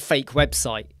product for a fake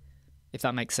website, if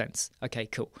that makes sense. Okay,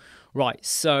 cool. Right,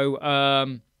 so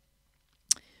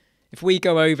if we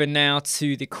go over now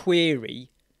to the query,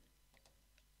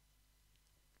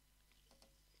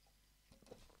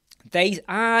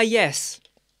 yes.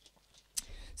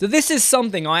 So this is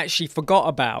something I actually forgot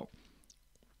about.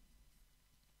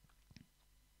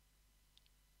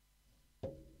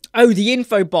 Oh, the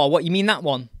info bar. What, you mean that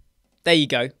one? There you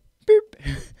go.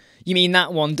 Boop. You mean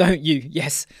that one, don't you?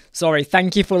 Yes. Sorry.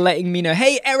 Thank you for letting me know.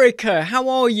 Hey, Erica. How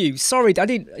are you? Sorry,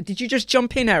 did you just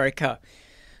jump in, Erica?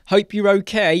 Hope you're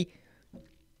okay.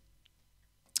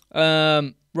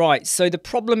 Right. So the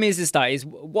problem is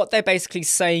what they're basically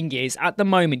saying is at the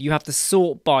moment you have the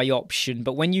sort by option,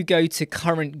 but when you go to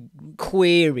current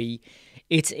query,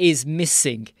 it is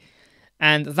missing.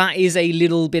 And that is a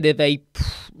little bit of a,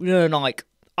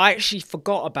 I actually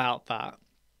forgot about that.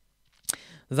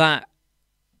 That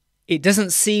it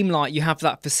doesn't seem like you have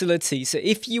that facility. So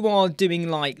if you are doing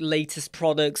like latest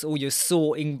products, or you're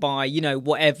sorting by,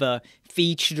 whatever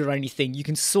featured or anything, you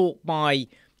can sort by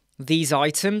these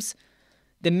items.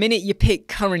 The minute you pick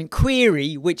current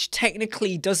query, which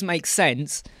technically does make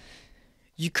sense,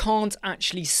 you can't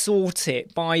actually sort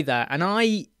it by that. And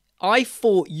I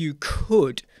thought you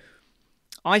could.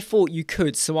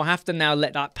 So I have to now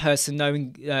let that person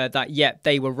know that, yep,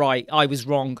 they were right. I was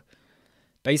wrong.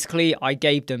 Basically, I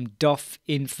gave them duff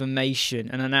information,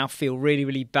 and I now feel really,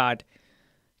 really bad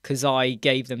because I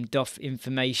gave them duff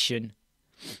information.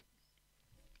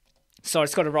 So I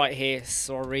just got to write here,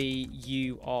 sorry,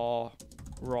 you are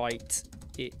right.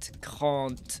 It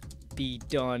can't be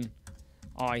done,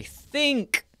 I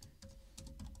think,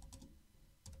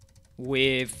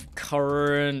 with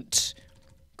current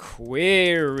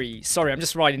query. Sorry, I'm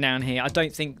just writing down here. I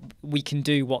don't think we can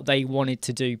do what they wanted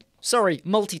to do. Sorry,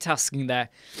 multitasking there.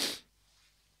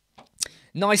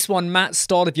 Nice one, Matt.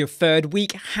 Start of your third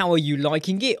week. How are you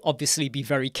liking it? Obviously, be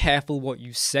very careful what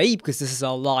you say because this is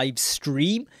a live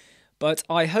stream. But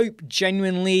I hope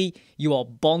genuinely you are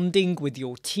bonding with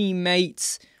your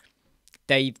teammates.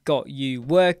 They've got you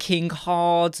working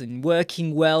hard and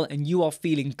working well, and you are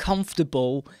feeling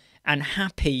comfortable and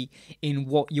happy in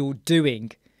what you're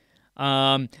doing.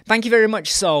 Thank you very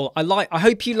much, Sol. I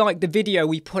hope you liked the video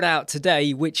we put out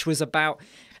today, which was about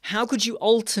how could you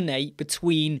alternate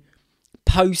between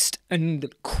post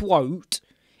and quote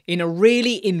in a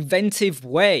really inventive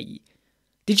way.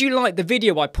 Did you like the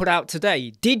video I put out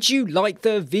today? Did you like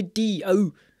the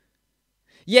video?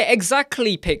 Yeah,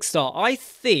 exactly, Pixar. I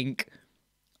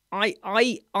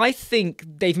think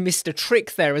they've missed a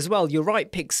trick there as well. You're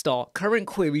right, Pixar. Current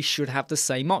query should have the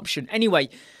same option. Anyway,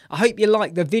 I hope you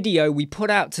liked the video we put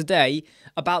out today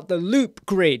about the loop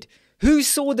grid. Who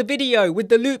saw the video with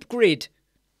the loop grid?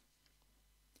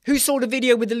 Who saw the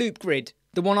video with the loop grid?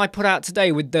 The one I put out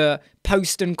today with the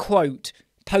post and quote,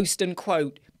 post and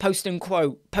quote, post and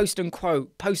quote, post and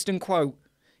quote, post and quote.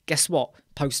 Guess what?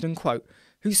 Post and quote.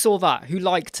 Who saw that? Who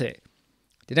liked it?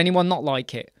 Did anyone not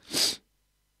like it?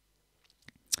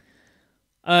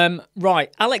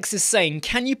 Right, Alex is saying,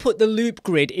 can you put the loop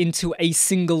grid into a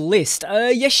single list?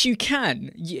 Yes, you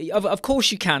can. Of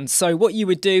course you can. So what you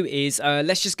would do is,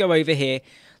 let's just go over here.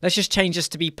 Let's just change this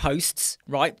to be posts.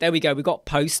 Right, there we go. We got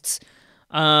posts.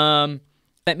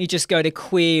 Let me just go to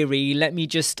query. Let me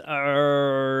just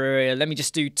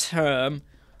do term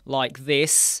like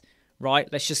this. Right,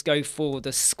 let's just go for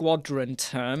the Squadron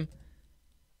term.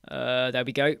 There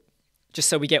we go. Just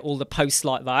so we get all the posts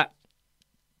like that.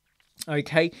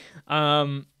 Okay,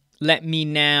 let me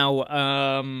now,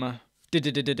 so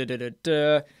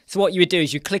what you would do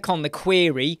is you click on the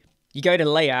query, you go to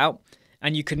layout,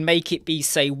 and you can make it be,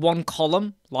 say, one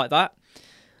column, like that.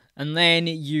 And then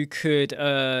you could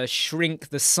shrink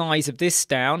the size of this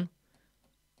down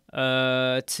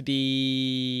to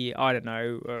be, I don't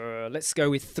know, let's go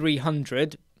with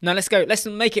 300. No, let's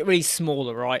make it really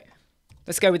smaller, right?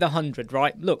 Let's go with 100,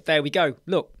 right? Look, there we go.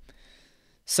 Look.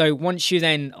 So once you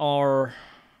then are,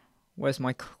 where's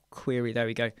my query? There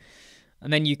we go.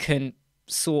 And then you can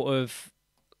sort of,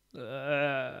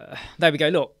 there we go.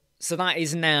 Look. So that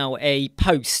is now a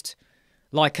post,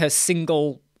 like a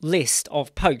single list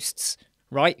of posts,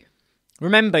 right?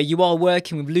 Remember, you are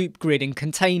working with loop grid and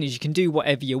containers. You can do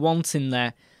whatever you want in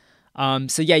there.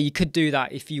 So yeah, you could do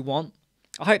that if you want.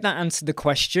 I hope that answered the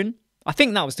question. I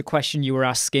think that was the question you were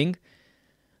asking.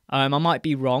 I might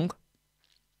be wrong.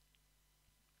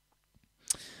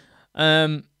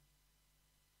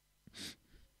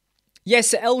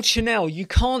 Yes, El Chanel, you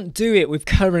can't do it with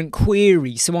current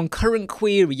query. So on current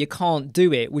query, you can't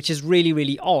do it, which is really,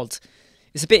 really odd.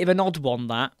 It's a bit of an odd one,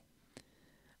 that.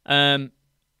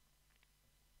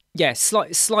 Yeah,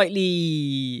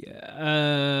 slightly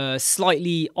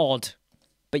odd,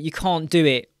 but you can't do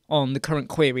it on the current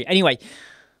query. Anyway,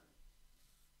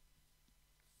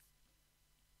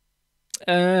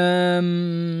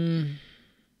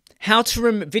 how to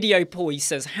remove video Paul, he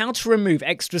says, how to remove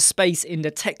extra space in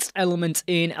the text element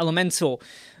in Elementor.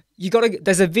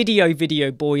 There's a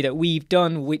video boy that we've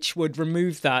done which would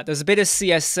remove that. There's a bit of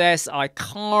CSS. I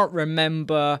can't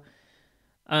remember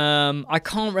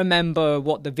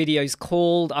what the video's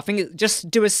called. I think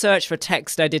just do a search for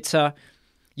text editor.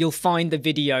 You'll find the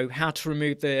video how to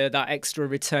remove that extra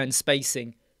return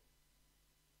spacing.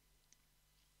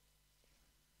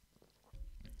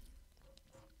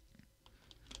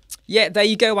 Yeah, there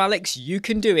you go, Alex. You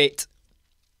can do it.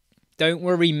 Don't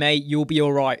worry, mate. You'll be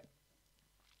all right.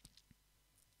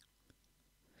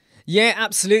 Yeah,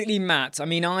 absolutely, Matt. I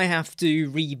mean, I have to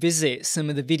revisit some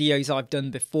of the videos I've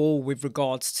done before with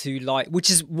regards to, like, which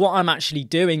is what I'm actually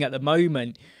doing at the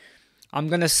moment. I'm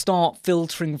going to start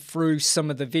filtering through some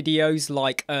of the videos,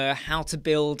 like how to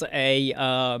build a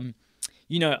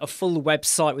full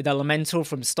website with Elementor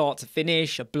from start to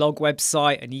finish, a blog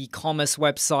website, an e-commerce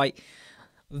website.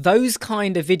 Those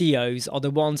kind of videos are the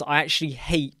ones I actually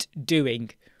hate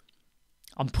doing.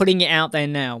 I'm putting it out there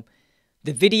now.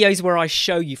 The videos where I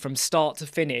show you from start to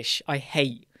finish, I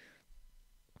hate.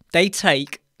 They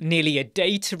take nearly a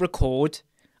day to record,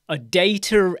 a day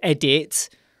to edit.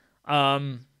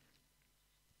 In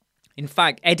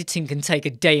fact, editing can take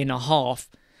a day and a half.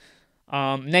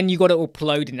 Then you got to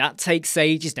upload, and that takes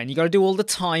ages. Then you got to do all the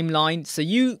timeline. So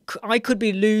I could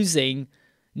be losing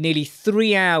nearly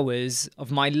 3 hours of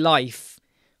my life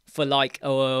for like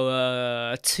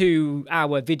a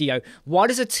 2-hour video. Why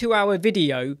does a 2-hour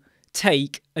video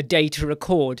take a day to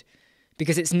record?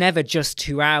 Because it's never just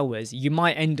 2 hours. You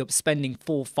might end up spending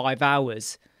 4 or 5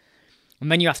 hours. And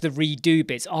then you have to redo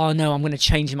bits. Oh no, I'm going to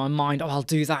change my mind. Oh, I'll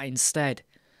do that instead.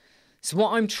 So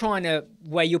what I'm trying to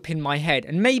weigh up in my head,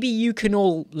 and maybe you can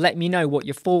all let me know what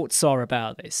your thoughts are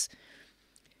about this.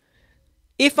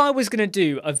 If I was going to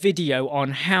do a video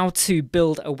on how to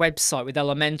build a website with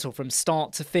Elementor from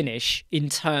start to finish in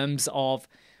terms of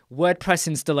WordPress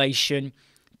installation,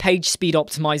 page speed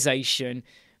optimization,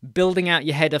 building out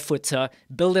your header footer,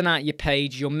 building out your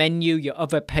page, your menu, your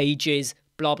other pages,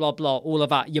 blah, blah, blah, all of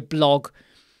that, your blog.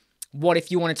 What if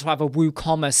you wanted to have a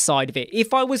WooCommerce side of it?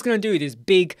 If I was going to do this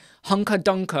big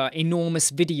hunker-dunker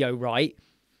enormous video, right?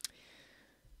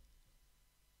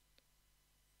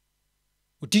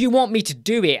 Do you want me to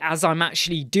do it as I'm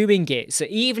actually doing it? So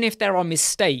even if there are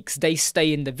mistakes, they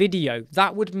stay in the video.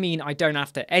 That would mean I don't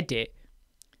have to edit.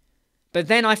 But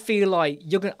then I feel like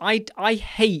I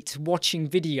hate watching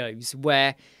videos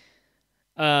where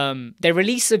they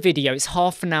release a video, it's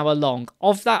half an hour long.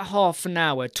 Of that half an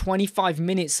hour, 25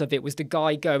 minutes of it was the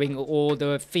guy going, or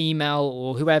the female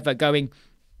or whoever going,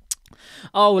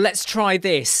 oh, let's try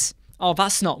this. Oh,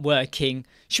 that's not working.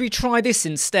 Should we try this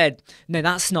instead? No,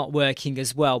 that's not working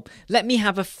as well. Let me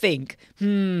have a think.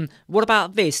 What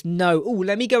about this? No. Oh,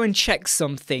 let me go and check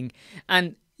something.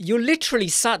 And you're literally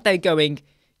sat there going,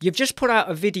 you've just put out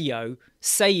a video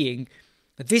saying,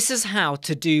 this is how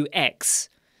to do X.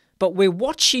 But we're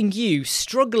watching you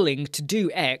struggling to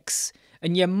do X,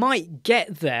 and you might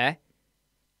get there.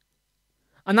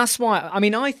 And that's why, I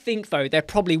mean, I think, though, there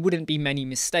probably wouldn't be many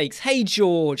mistakes. Hey,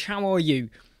 George, how are you?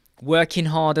 Working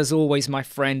hard as always, my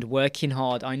friend. Working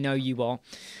hard. I know you are.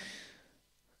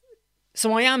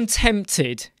 So I am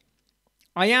tempted.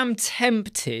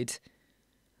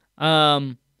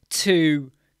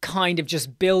 To kind of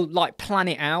just build, like, plan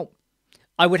it out.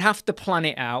 I would have to plan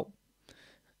it out.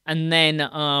 And then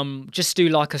just do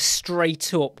like a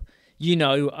straight up,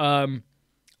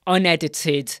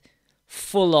 unedited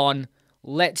full on,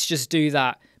 let's just do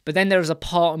that. But then there's a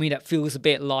part of me that feels a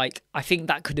bit like, I think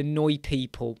that could annoy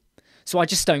people. So I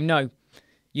just don't know,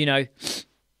 you know.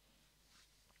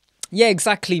 Yeah,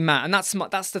 exactly, Matt. And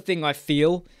that's the thing I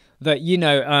feel, that, you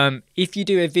know, if you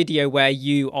do a video where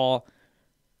you're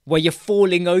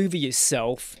falling over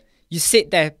yourself, you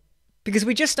sit there, because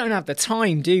we just don't have the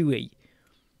time, do we?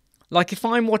 Like, if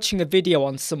I'm watching a video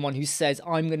on someone who says,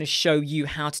 I'm going to show you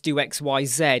how to do X, Y,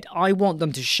 Z, I want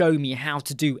them to show me how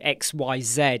to do X, Y,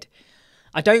 Z.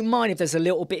 I don't mind if there's a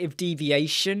little bit of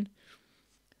deviation,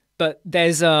 but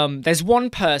there's one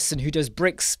person who does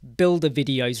bricks builder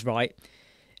videos, right?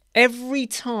 Every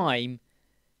time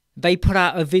they put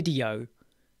out a video,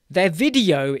 their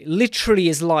video literally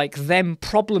is like them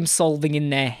problem solving in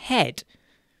their head,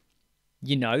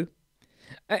 you know?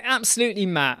 Absolutely,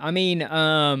 Matt. I mean,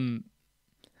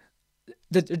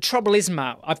 the trouble is,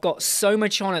 Matt, I've got so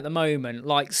much on at the moment,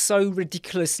 like so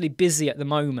ridiculously busy at the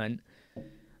moment,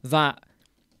 that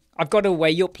I've got to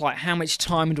weigh up, like, how much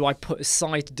time do I put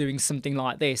aside to doing something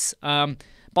like this?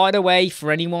 By the way,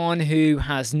 for anyone who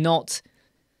has not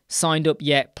signed up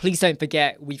yet, please don't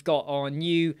forget, we've got our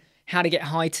new How to Get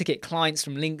High Ticket Clients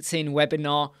from LinkedIn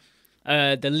webinar.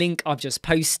 The link I've just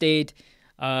posted.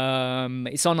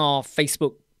 It's on our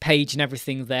Facebook page and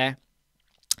everything there.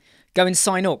 Go and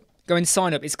sign up. Go and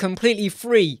sign up. It's completely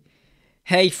free.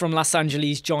 Hey, from Los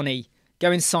Angeles, Johnny. Go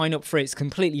and sign up for it. It's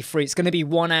completely free. It's going to be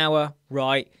 1 hour,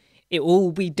 right? It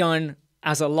will be done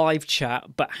as a live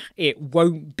chat, but it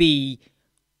won't be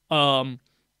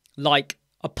like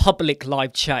a public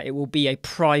live chat. It will be a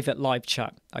private live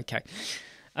chat. Okay.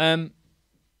 I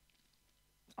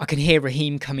can hear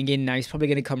Raheem coming in now. He's probably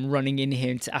going to come running in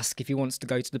here to ask if he wants to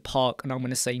go to the park, and I'm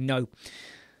going to say no.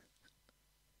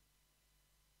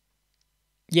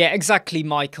 Yeah, exactly,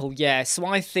 Michael. Yeah, so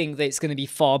I think that it's going to be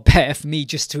far better for me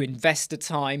just to invest the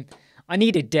time. I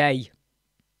need a day.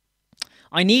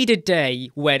 I need a day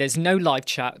where there's no live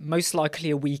chat, most likely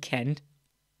a weekend.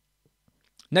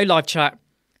 No live chat,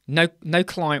 no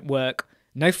client work,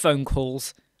 no phone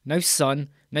calls, no son,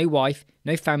 no wife,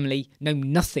 no family, no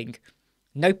nothing.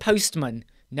 No postman,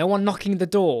 no one knocking the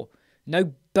door,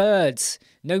 no birds,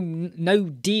 no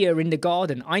deer in the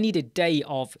garden. I need a day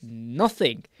of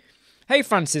nothing. Hey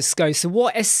Francisco, so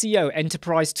what SEO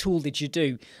enterprise tool did you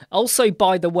do? Also,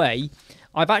 by the way,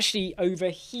 I've actually over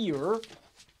here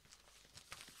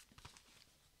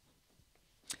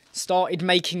started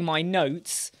making my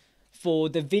notes for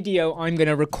the video I'm going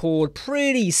to record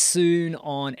pretty soon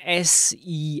on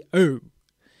SEO.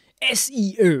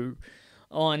 SEO.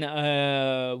 On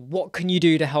what can you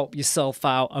do to help yourself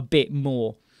out a bit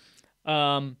more.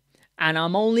 And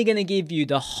I'm only going to give you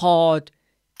the hard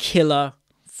killer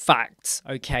facts,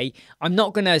 okay? I'm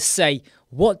not going to say,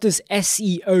 what does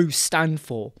SEO stand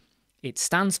for? It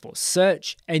stands for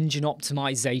Search Engine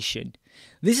Optimization.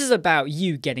 This is about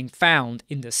you getting found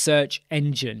in the search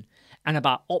engine and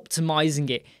about optimizing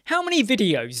it. How many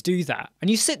videos do that? And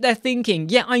you sit there thinking,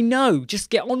 yeah, I know, just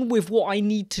get on with what I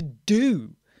need to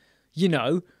do. You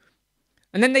know,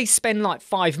 and then they spend like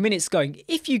 5 minutes going,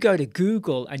 if you go to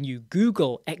Google and you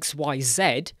Google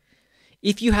XYZ,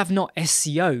 if you have not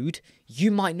SEO'd,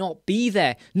 you might not be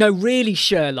there. No, really,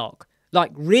 Sherlock,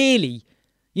 like really,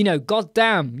 you know,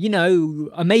 goddamn, you know,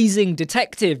 amazing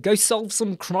detective, go solve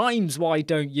some crimes, why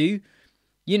don't you?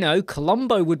 You know,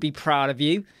 Columbo would be proud of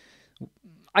you.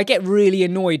 I get really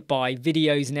annoyed by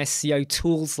videos and SEO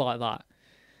tools like that.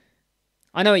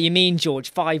 I know what you mean, George.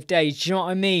 5 days. Do you know what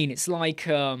I mean? It's like,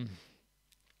 I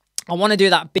want to do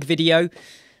that big video,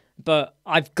 but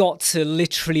I've got to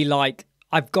literally, like,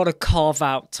 I've got to carve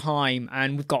out time.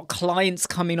 And we've got clients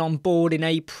coming on board in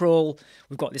April.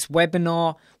 We've got this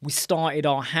webinar. We started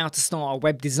our How to Start a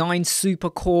Web Design super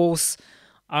course.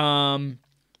 Well,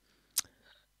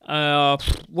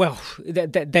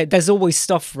 there's always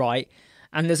stuff, right?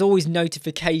 And there's always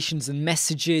notifications and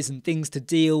messages and things to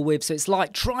deal with. So it's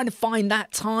like trying to find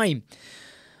that time.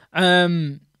 Let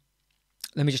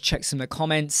me just check some of the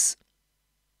comments.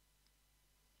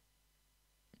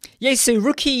 Yeah, so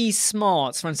Rookie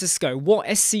Smarts, Francisco, what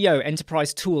SEO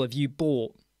enterprise tool have you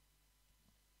bought?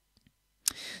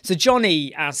 So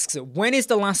Johnny asks, when is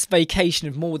the last vacation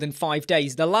of more than 5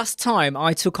 days? The last time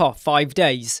I took off 5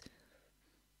 days.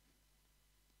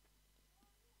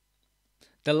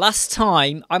 The last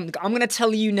time, I'm going to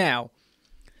tell you now,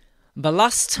 the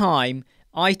last time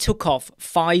I took off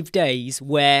 5 days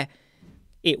where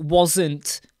it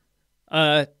wasn't,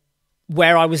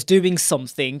 where I was doing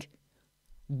something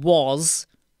was,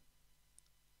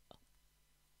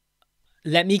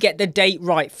 let me get the date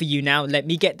right for you now,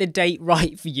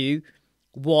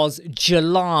 was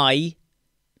July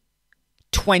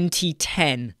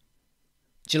 2010.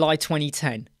 July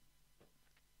 2010.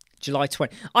 July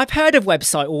 20. I've heard of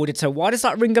Website Auditor. Why does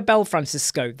that ring a bell,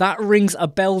 Francisco? That rings a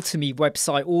bell to me,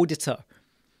 Website Auditor.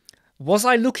 Was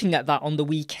I looking at that on the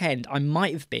weekend? I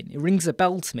might have been. It rings a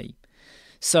bell to me.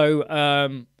 So,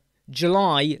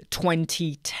 July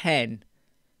 2010.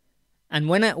 And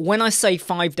when I say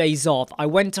 5 days off, I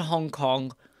went to Hong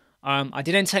Kong. I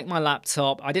didn't take my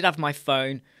laptop. I did have my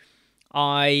phone.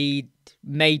 I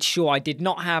made sure I did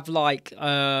not have like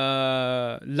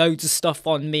loads of stuff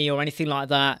on me or anything like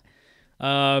that.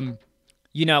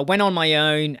 You know, I went on my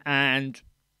own, and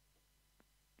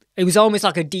it was almost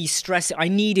like a de-stress. I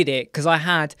needed it because I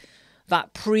had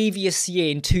that previous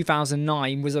year in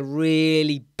 2009 was a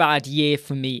really bad year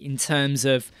for me in terms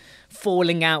of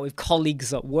falling out with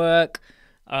colleagues at work,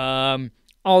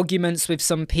 arguments with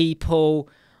some people,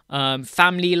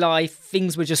 family life.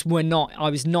 Things I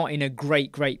was not in a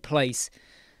great place.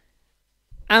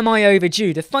 Am I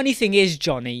overdue? The funny thing is,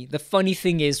 Johnny,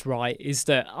 right, is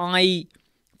that I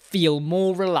feel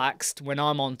more relaxed when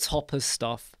I'm on top of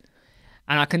stuff.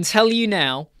 And I can tell you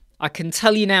now,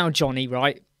 Johnny,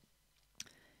 right,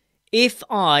 if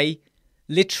I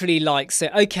literally like say,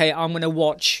 okay, I'm going to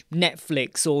watch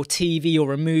Netflix or TV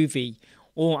or a movie,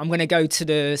 or I'm going to go to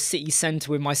the city centre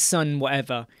with my son,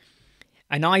 whatever,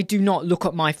 and I do not look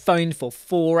at my phone for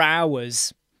 4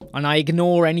 hours, and I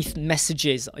ignore any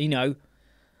messages, you know,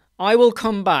 I will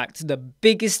come back to the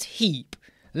biggest heap.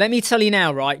 Let me tell you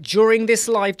now, right, during this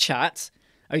live chat,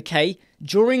 okay,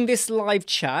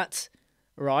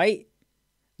 right,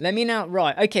 let me now,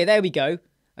 right, okay, there we go,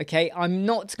 okay, I'm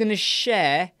not going to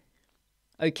share,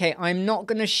 okay, right, I'm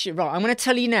going to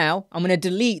tell you now, I'm going to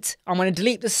delete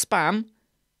the spam,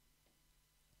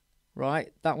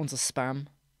 right, that one's a spam,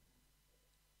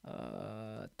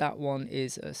 that one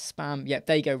is a spam, yep,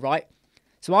 there you go, right.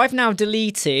 So I've now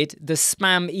deleted the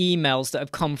spam emails that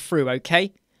have come through,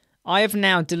 okay? I have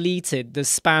now deleted the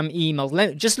spam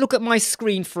emails. Just look at my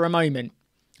screen for a moment.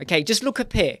 Okay, just look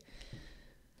up here.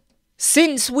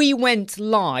 Since we went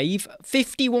live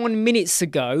 51 minutes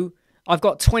ago, I've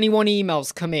got 21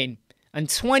 emails come in. And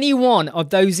 21 of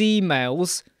those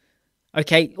emails,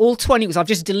 okay, all 20, because I've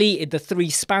just deleted the 3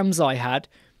 spams I had.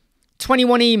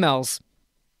 21 emails.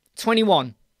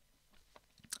 21.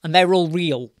 And they're all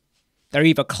real. They're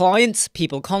either clients,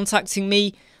 people contacting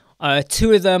me.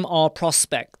 2 of them are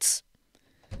prospects.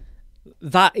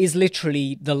 That is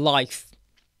literally the life.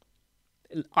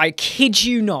 I kid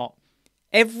you not.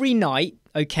 Every night,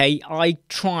 okay,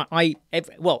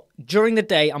 during the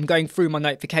day, I'm going through my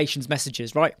notifications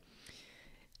messages, right?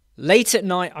 Late at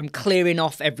night, I'm clearing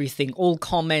off everything, all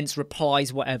comments,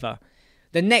 replies, whatever.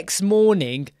 The next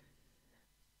morning,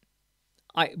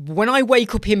 when I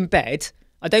wake up in bed,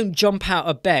 I don't jump out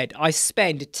of bed. I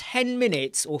spend 10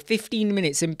 minutes or 15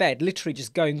 minutes in bed, literally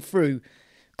just going through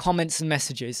comments and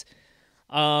messages.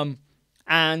 And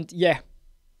yeah,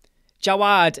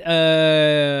 Jawad,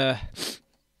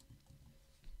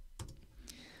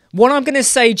 what I'm going to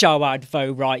say, Jawad,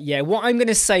 though, right, yeah, what I'm going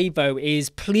to say, though, is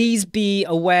please be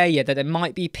aware that there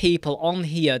might be people on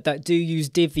here that do use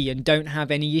Divi and don't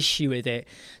have any issue with it.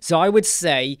 So I would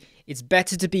say it's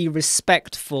better to be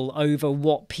respectful over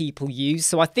what people use.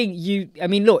 So I think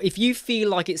look, if you feel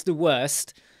like it's the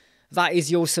worst, that is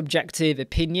your subjective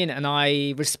opinion, and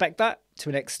I respect that to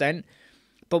an extent.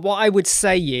 But what I would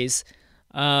say is,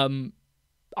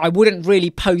 I wouldn't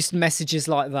really post messages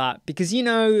like that because, you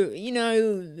know,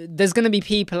 there's going to be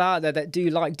people out there that do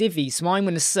like Divi. So I'm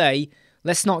going to say,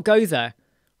 let's not go there,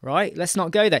 right? Let's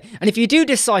not go there. And if you do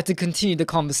decide to continue the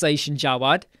conversation,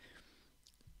 Jawad,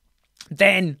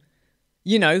 then,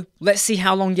 you know, let's see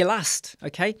how long you last,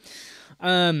 okay?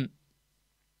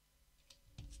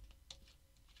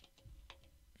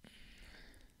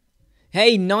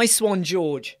 Hey, nice one,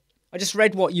 George. I just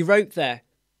read what you wrote there.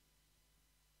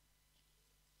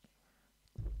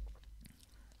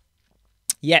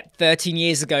 Yep, 13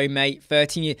 years ago, mate.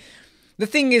 13 years. The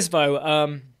thing is,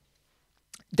 though,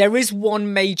 there is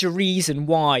one major reason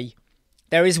why.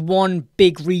 There is one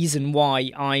big reason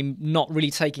why I'm not really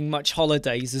taking much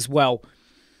holidays as well.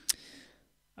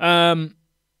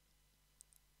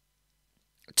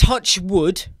 Touch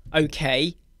wood,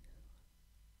 okay.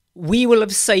 We will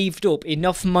have saved up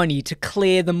enough money to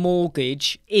clear the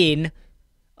mortgage in,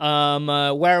 where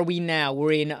are we now?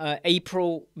 We're in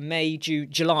April, May, June,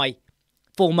 July.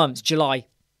 4 months, July,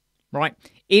 right?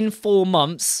 In 4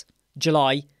 months,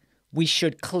 July, we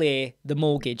should clear the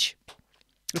mortgage,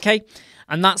 okay?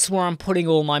 And that's where I'm putting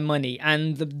all my money.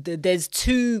 And there's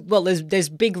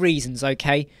big reasons,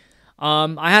 okay?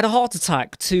 I had a heart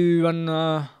attack when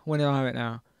did I have it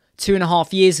now?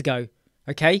 2.5 years ago,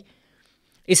 okay?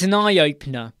 It's an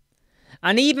eye-opener.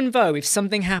 And even though if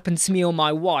something happens to me or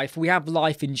my wife, we have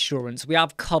life insurance, we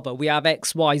have cover, we have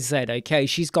XYZ, okay?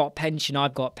 She's got pension,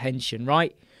 I've got pension,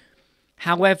 right?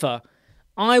 However,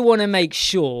 I want to make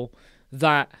sure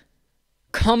that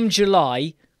come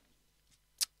July,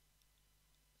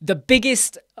 the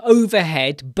biggest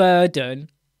overhead burden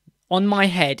on my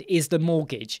head is the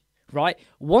mortgage, right?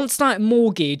 Once that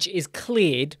mortgage is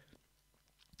cleared,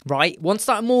 right? Once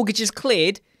that mortgage is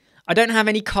cleared, I don't have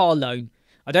any car loan.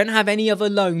 I don't have any other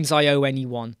loans I owe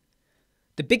anyone.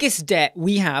 The biggest debt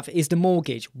we have is the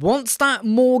mortgage. Once that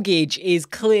mortgage is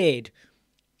cleared,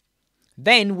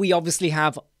 then we obviously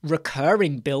have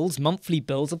recurring bills, monthly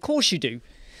bills. Of course you do.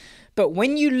 But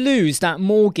when you lose that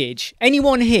mortgage,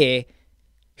 anyone here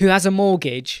who has a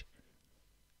mortgage,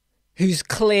 who's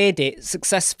cleared it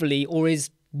successfully or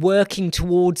is working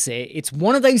towards it, it's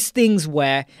one of those things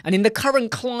where, and in the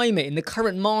current climate, in the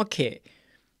current market,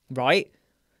 right,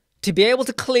 to be able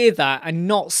to clear that and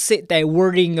not sit there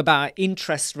worrying about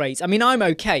interest rates. I mean, I'm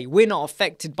okay. We're not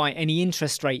affected by any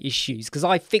interest rate issues because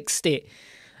I fixed it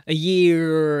a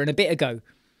year and a bit ago.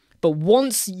 But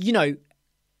once, you know,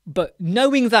 but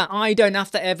knowing that I don't have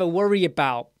to ever worry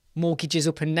about mortgages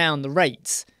up and down the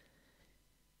rates,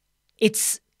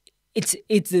 it's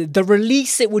the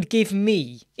release it would give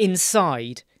me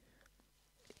inside.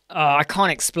 I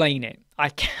can't explain it. I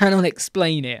cannot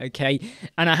explain it, okay?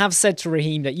 And I have said to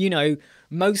Raheem that, you know,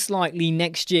 most likely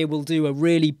next year we'll do a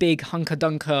really big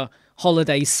hunker-dunker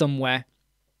holiday somewhere.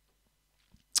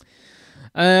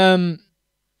 Yeah,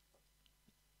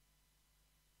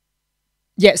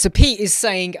 so Pete is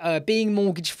saying being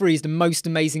mortgage-free is the most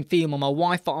amazing feeling. My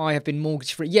wife and I have been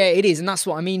mortgage-free. Yeah, it is, and that's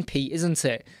what I mean, Pete, isn't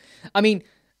it? I mean,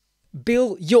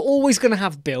 you're always going to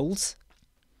have bills.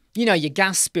 You know, your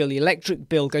gas bill, your electric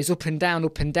bill goes up and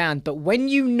down, but when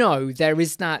you know there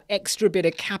is that extra bit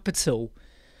of capital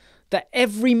that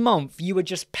every month you are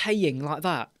just paying like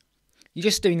that, you're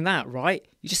just doing that, right?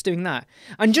 You're just doing that.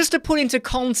 And just to put into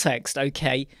context,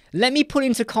 okay, let me put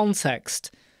into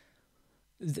context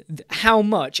how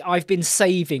much I've been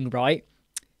saving, right?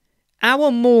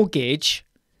 Our mortgage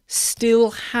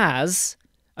still has,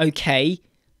 okay,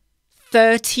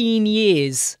 13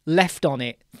 years left on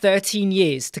it. 13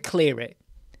 years to clear it.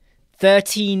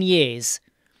 13 years.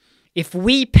 If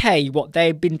we pay what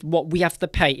we have to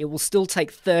pay, it will still take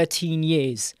 13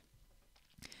 years.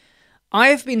 I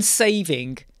have been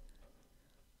saving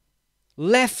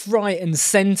left, right, and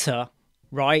centre,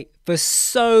 right, for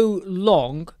so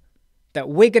long that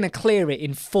we're going to clear it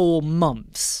in 4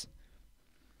 months.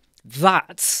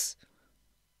 That's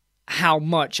how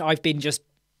much I've been just...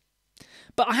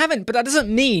 But that doesn't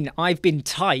mean I've been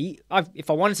tight. If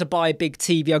I wanted to buy a big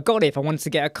TV, I got it. If I wanted to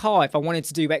get a car, if I wanted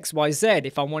to do X, Y, Z,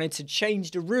 if I wanted to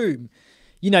change the room.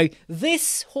 You know,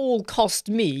 this haul cost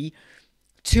me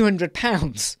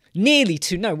 £200. Nearly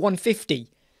 £150.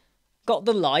 Got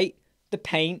the light, the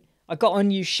paint. I got a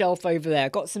new shelf over there. I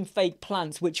got some fake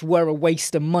plants, which were a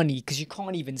waste of money because you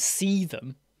can't even see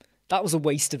them. That was a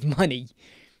waste of money.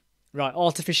 Right,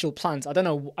 artificial plants. I don't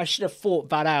know. I should have thought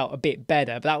that out a bit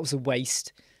better, but that was a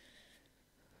waste.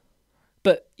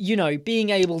 But, you know, being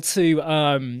able to...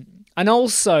 and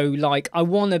also, like, I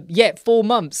want to... Yeah, 4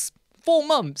 months. 4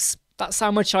 months. That's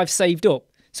how much I've saved up.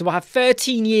 So I have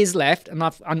 13 years left, and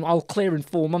I'll clear in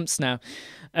 4 months now.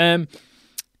 What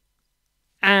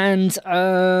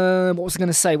was I going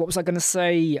to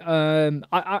say?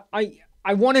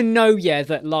 I want to know, yeah,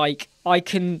 that, like, I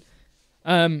can...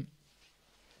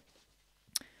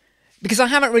 because I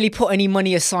haven't really put any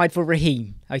money aside for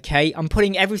Raheem, okay? I'm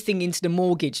putting everything into the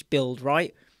mortgage build,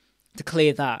 right? To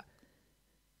clear that.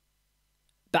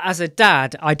 But as a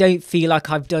dad, I don't feel like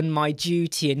I've done my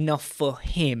duty enough for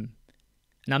him.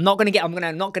 And I'm not going to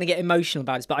get emotional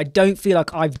about this, but I don't feel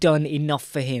like I've done enough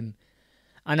for him.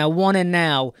 And I want to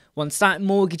now, once that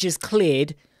mortgage is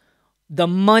cleared, the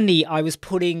money I was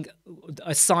putting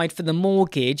aside for the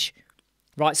mortgage,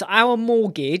 right? So our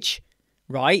mortgage,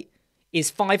 right, is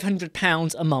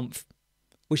 £500 a month,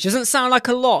 which doesn't sound like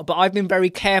a lot, but I've been very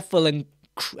careful and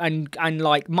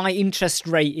like my interest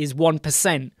rate is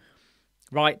 1%,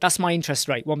 right? That's my interest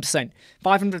rate, 1%,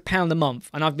 £500 a month,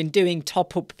 and I've been doing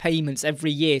top-up payments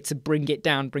every year to bring it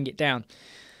down.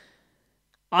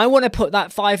 I want to put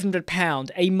that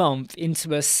 £500 a month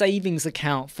into a savings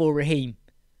account for Raheem,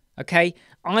 okay?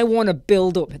 I want to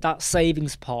build up that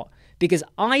savings pot because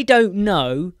I don't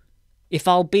know if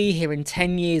I'll be here in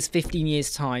 10 years, 15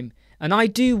 years time, and I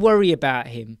do worry about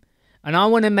him, and I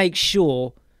want to make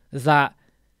sure that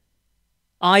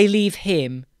I leave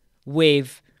him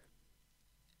with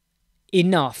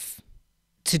enough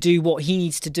to do what he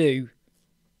needs to do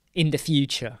in the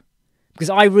future. because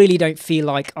I really don't feel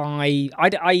like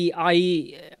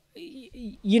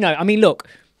you know, I mean, look,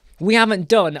 we haven't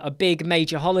done a big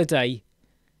major holiday,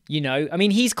 you know. I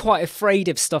mean, he's quite afraid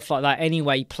of stuff like that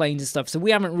anyway, planes and stuff, so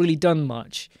we haven't really done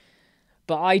much.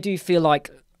 But I do feel like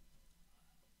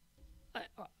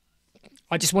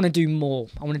I just want to do more.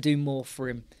 I want to do more for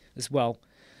him as well.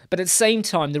 But at the same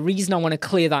time, the reason I want to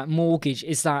clear that mortgage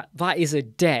is that is a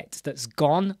debt that's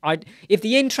gone. If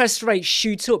the interest rate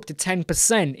shoots up to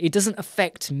 10%, it doesn't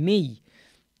affect me.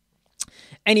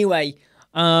 Anyway,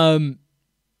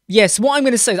 yes, what I'm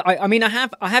going to say is, I mean, I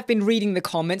have been reading the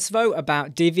comments, though,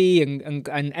 about Divi and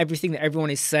everything that everyone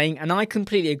is saying, and I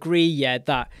completely agree, yeah,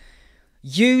 that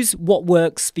use what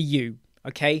works for you,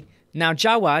 okay? Now,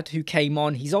 Jawad, who came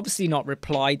on, he's obviously not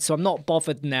replied, so I'm not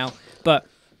bothered now, but...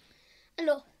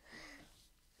 Hello.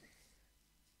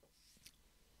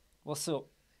 What's up?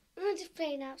 I'm just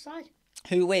playing outside.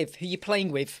 Who with? Who you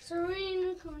playing with?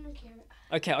 Serena, come and carrot.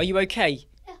 Okay, are you okay?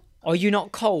 Yeah. Are you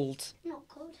not cold? Not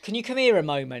cold. Can you come here a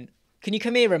moment? Can you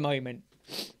come here a moment?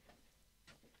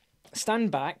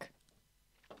 Stand back.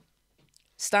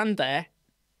 Stand there.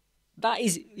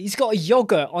 He's got a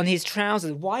yogurt on his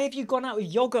trousers. Why have you gone out with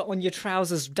yogurt on your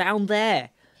trousers down there?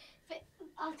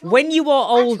 When you are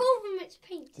old, I told them it's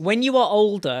pink. When you are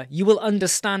older, you will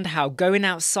understand how going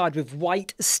outside with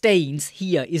white stains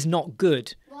here is not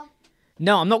good. Why?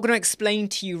 No, I'm not going to explain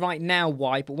to you right now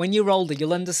why, but when you're older,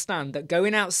 you'll understand that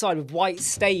going outside with white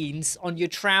stains on your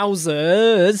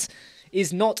trousers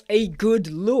is not a good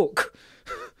look.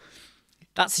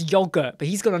 That's yogurt, but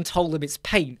he's gone and told them it's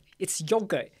paint. It's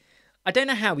yogurt. I don't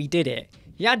know how he did it.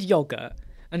 He had yogurt,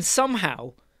 and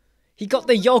somehow he got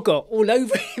the yogurt all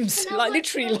over him, like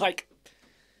literally like...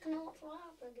 Can I watch my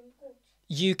iPad in the porch?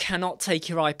 You cannot take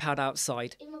your iPad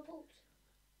outside. In my porch?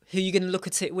 Who are you going to look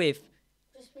at it with?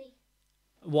 Just me.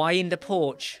 Why in the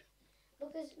porch?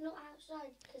 Because not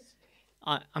outside. Cause...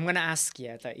 I'm going to ask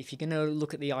you that if you're going to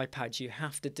look at the iPad, you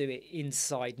have to do it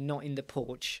inside, not in the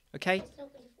porch. Okay? It's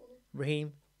not gonna fall.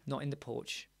 Raheem, not in the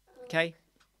porch. Okay?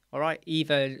 All right?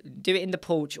 Either do it in the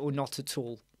porch or not at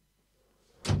all.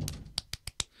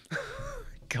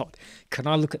 God, can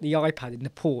I look at the iPad in the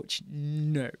porch?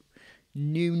 No.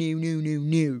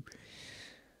 No.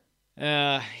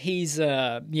 He's,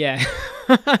 yeah.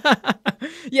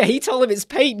 Yeah, he told him it's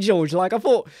paint, George. Like, I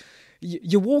thought,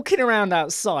 you're walking around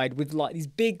outside with, like, these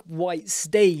big white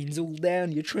stains all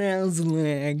down your trouser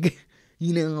leg,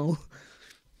 you know.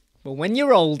 But when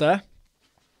you're older,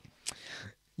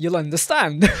 you'll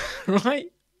understand,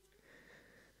 right?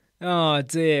 Oh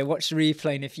dear, watch the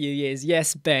replay in a few years.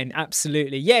 Yes, Ben,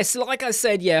 absolutely. Yes, like I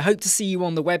said, yeah, hope to see you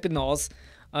on the webinars.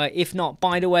 If not,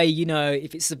 by the way, you know,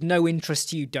 if it's of no interest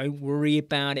to you, don't worry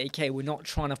about it. Okay, we're not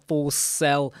trying to force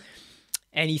sell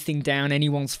anything down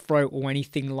anyone's throat or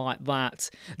anything like that.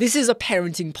 This is a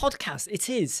parenting podcast. It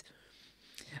is.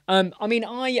 I mean,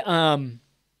 I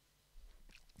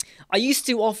used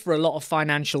to offer a lot of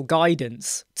financial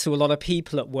guidance to a lot of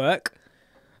people at work.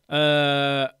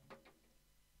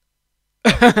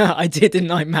 I did,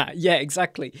 didn't I, Matt? Yeah,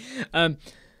 exactly. I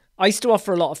used to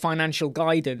offer a lot of financial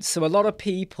guidance, so a lot of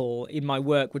people in my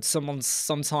work would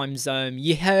sometimes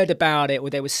you heard about it or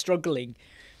they were struggling,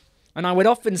 and I would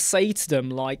often say to them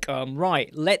like, right,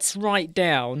 let's write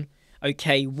down,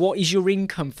 okay, what is your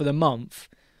income for the month?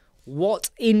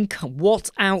 What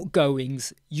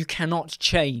outgoings you cannot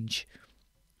change?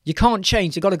 You can't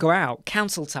change. You got to go out.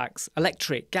 Council tax,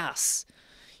 electric, gas.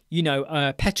 You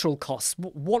know, petrol costs.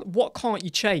 What can't you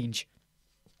change?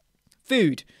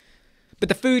 Food. But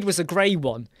the food was a grey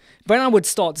one. Then I would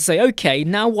start to say, okay,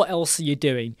 now what else are you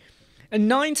doing? And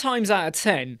 9 times out of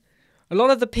 10, a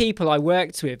lot of the people I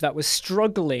worked with that were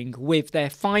struggling with their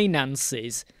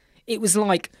finances, it was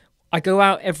like, I go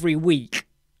out every week.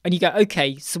 And you go,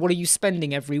 okay, so what are you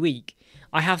spending every week?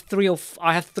 I have 3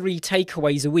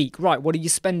 takeaways a week. Right, what are you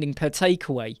spending per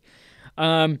takeaway?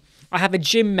 I have a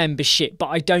gym membership, but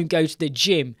I don't go to the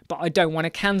gym, but I don't want to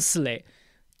cancel it.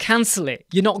 Cancel it.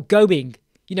 You're not going.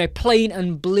 You know, plain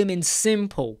and blimmin'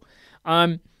 simple.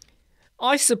 I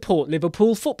support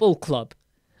Liverpool Football Club.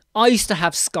 I used to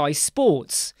have Sky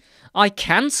Sports. I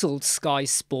cancelled Sky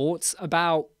Sports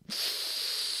about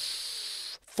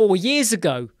 4 years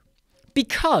ago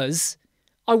because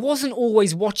I wasn't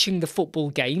always watching the football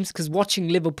games, because watching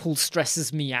Liverpool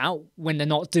stresses me out when they're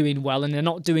not doing well, and they're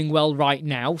not doing well right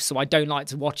now, so I don't like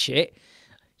to watch it.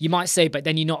 You might say, but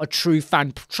then you're not a true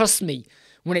fan. Trust me,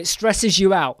 when it stresses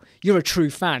you out, you're a true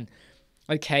fan.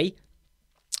 Okay?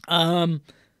 Council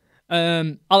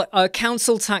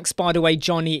tax, by the way,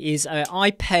 Johnny, is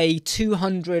I pay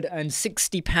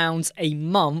 £260 a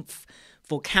month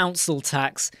for council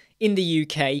tax in the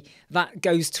UK, that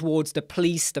goes towards the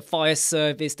police, the fire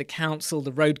service, the council,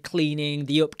 the road cleaning,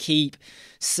 the upkeep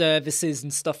services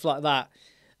and stuff like that.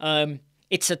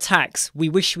 It's a tax. We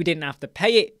wish we didn't have to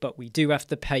pay it, but we do have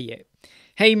to pay it.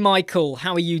 Hey, Michael,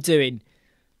 how are you doing?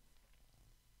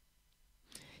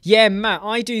 Yeah, Matt,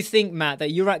 I do think, Matt, that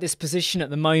you're at this position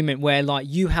at the moment where, like,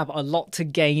 you have a lot to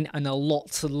gain and a lot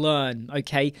to learn,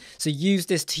 okay? So use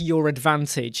this to your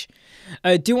advantage.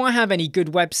 Do I have any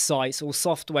good websites or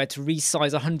software to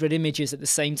resize 100 images at the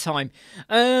same time?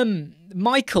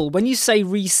 Michael, when you say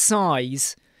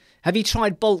resize, have you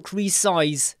tried bulk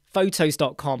resize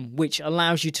photos.com, which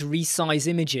allows you to resize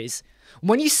images?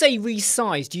 When you say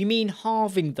resize, do you mean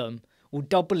halving them or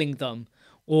doubling them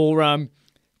or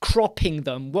cropping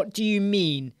them? What do you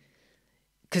mean?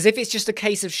 Because if it's just a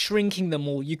case of shrinking them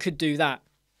all, you could do that.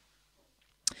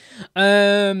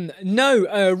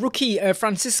 No, Rookie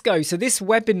Francisco. So this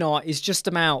webinar is just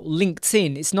about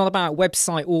LinkedIn. It's not about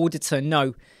website auditor.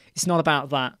 No, it's not about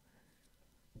that.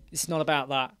 It's not about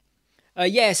that.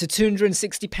 Yeah, so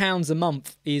 £260 a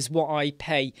month is what I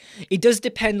pay. It does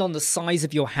depend on the size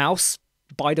of your house,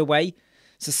 by the way.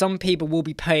 So some people will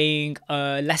be paying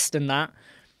less than that.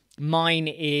 Mine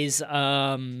is,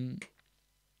 yeah,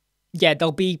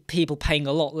 there'll be people paying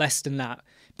a lot less than that.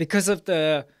 Because of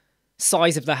the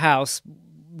size of the house,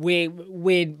 we're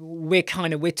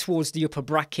towards the upper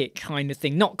bracket kind of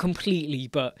thing. Not completely,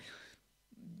 but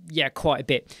yeah, quite a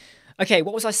bit. Okay,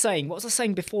 what was I saying? What was I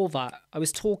saying before that? I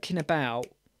was talking about...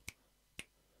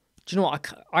 Do you know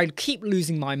what? I keep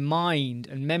losing my mind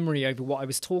and memory over what I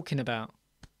was talking about.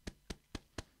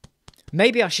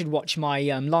 Maybe I should watch my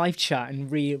live chat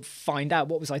and find out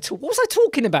what was I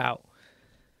talking about?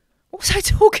 What was I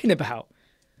talking about?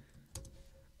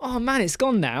 Oh man, it's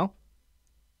gone now.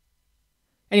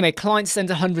 Anyway, client sends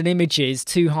 100 images,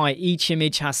 too high. Each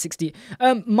image has 60.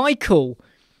 Michael.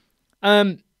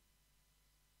 No,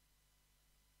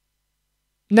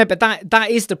 but that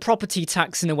is the property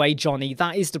tax in a way, Johnny.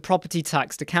 That is the property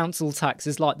tax. The council tax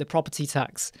is like the property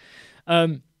tax.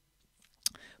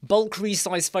 Bulk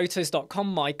resize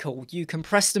photos.com, Michael. You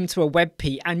compress them to a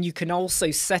WebP and you can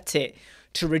also set it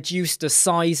to reduce the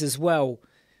size as well.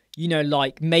 You know,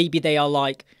 like maybe they are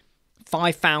like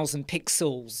 5,000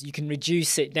 pixels. You can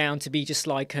reduce it down to be just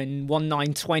like an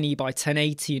 1920 by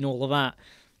 1080 and all of that.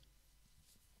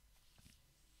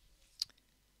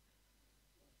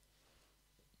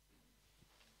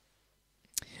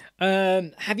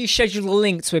 Have you scheduled a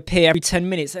link to appear every 10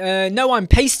 minutes? No, I'm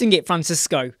pasting it,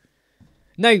 Francisco.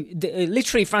 No,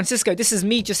 literally, Francisco, this is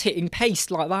me just hitting paste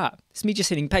like that. It's me just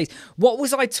hitting paste. What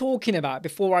was I talking about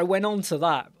before I went on to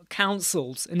that?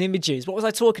 Councils and images. What was I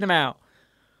talking about?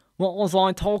 What was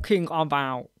I talking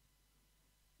about?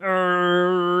 What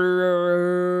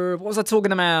was I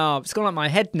talking about? It's gone out my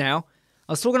head now.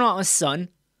 I was talking about my son.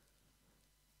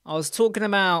 I was talking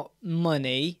about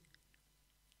money.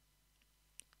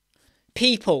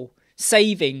 People,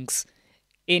 savings,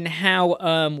 in how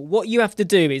what you have to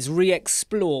do is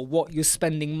re-explore what you're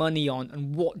spending money on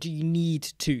and what do you need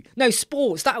to. No,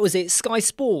 sports, that was it, Sky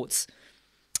Sports.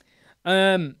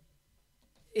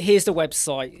 Here's the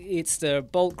website. It's the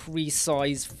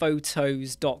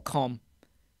bulkresizephotos.com.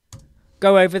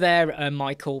 Go over there,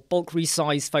 Michael,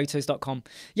 bulkresizephotos.com.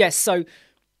 Yes, so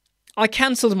I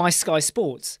cancelled my Sky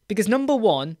Sports because number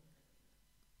one,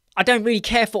 I don't really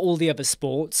care for all the other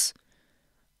sports.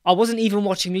 I wasn't even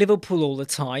watching Liverpool all the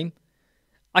time.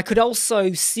 I could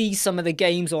also see some of the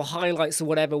games or highlights or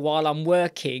whatever while I'm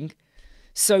working.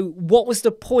 So what was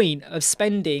the point of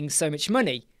spending so much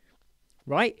money?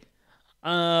 Right? You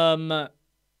know,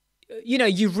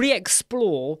 you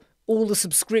re-explore all the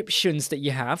subscriptions that you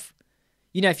have.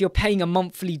 You know, if you're paying a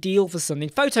monthly deal for something.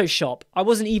 Photoshop. I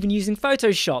wasn't even using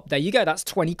Photoshop. There you go. That's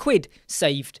 20 quid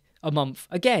saved a month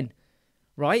again.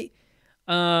 Right?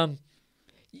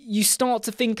 You start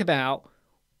to think about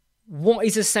what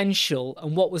is essential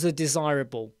and what was a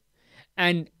desirable.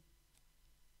 And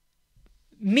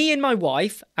me and my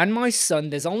wife and my son,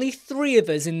 there's only 3 of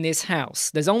us in this house.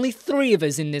 There's only 3 of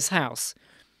us in this house.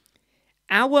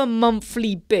 Our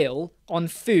monthly bill on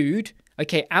food,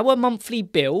 okay, our monthly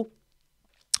bill,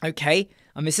 okay,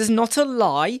 and this is not a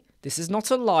lie,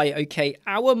 okay,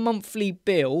 our monthly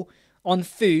bill on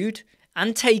food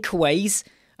and takeaways,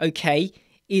 okay,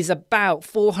 is about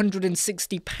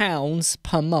 £460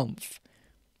 per month.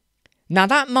 Now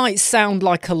that might sound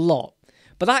like a lot,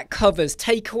 but that covers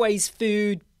takeaways,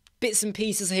 food, bits and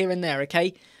pieces here and there,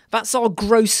 okay? That's our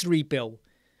grocery bill.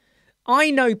 I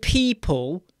know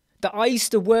people that I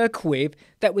used to work with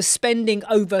that was spending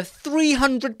over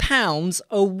 £300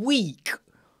 a week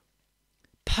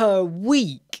per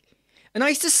week. And I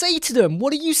used to say to them,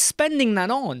 what are you spending that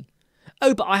on?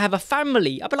 Oh, but I have a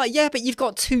family. I'd be like, yeah, but you've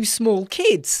got 2 small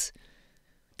kids.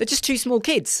 They're just 2 small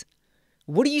kids.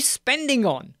 What are you spending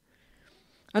on?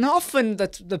 And often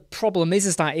the problem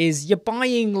is you're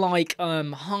buying like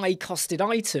high costed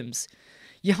items.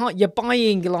 You're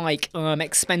buying like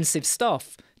expensive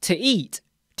stuff to eat,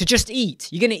 to just eat.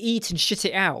 You're going to eat and shit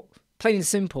it out, plain and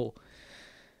simple.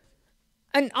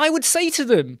 And I would say to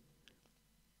them,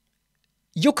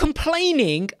 you're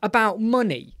complaining about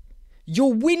money.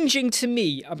 You're whinging to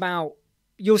me about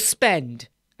your spend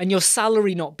and your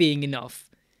salary not being enough.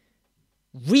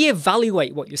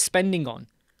 Reevaluate what you're spending on.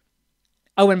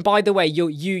 Oh, and by the way,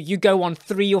 you go on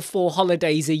 3 or 4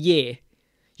 holidays a year.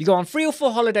 You go on 3 or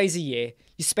 4 holidays a year.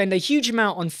 You spend a huge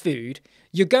amount on food.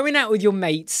 You're going out with your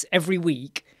mates every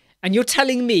week. And you're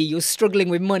telling me you're struggling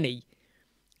with money.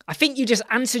 I think you just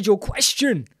answered your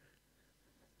question.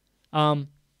 And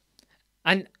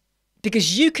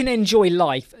because you can enjoy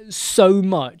life so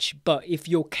much, but if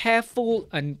you're careful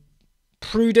and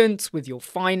prudent with your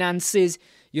finances,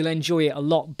 you'll enjoy it a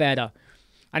lot better.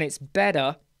 And it's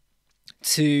better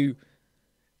to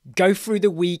go through the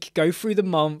week, go through the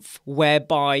month,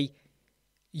 whereby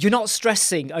you're not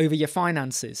stressing over your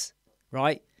finances,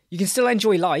 right? You can still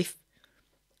enjoy life,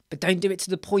 but don't do it to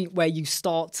the point where you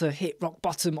start to hit rock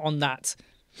bottom on that.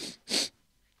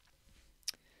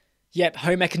 Yep,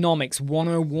 Home Economics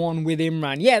 101 with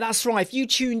Imran. Yeah, that's right. If you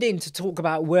tuned in to talk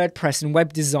about WordPress and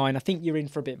web design, I think you're in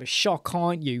for a bit of a shock,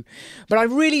 aren't you? But I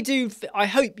really do. I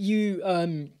hope you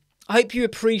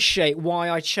appreciate why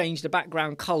I changed the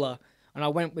background color and I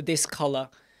went with this color,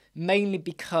 mainly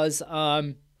because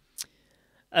the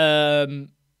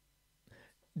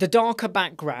darker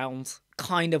background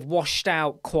kind of washed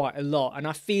out quite a lot, and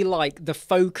I feel like the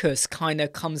focus kind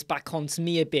of comes back onto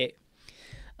me a bit.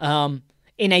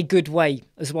 In a good way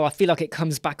as well. I feel like it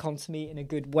comes back onto me in a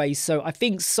good way. So I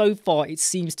think so far it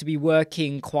seems to be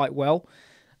working quite well.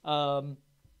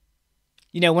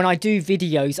 You know, when I do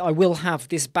videos, I will have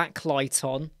this backlight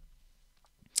on.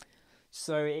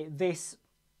 So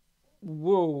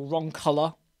whoa, wrong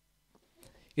color.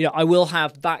 You know, I will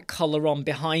have that color on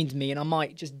behind me, and I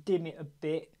might just dim it a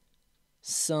bit.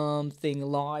 Something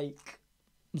like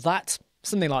that.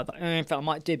 Something like that. In fact, I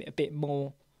might dim it a bit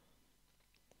more.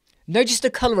 Notice the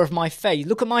colour of my face.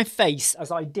 Look at my face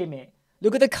as I dim it.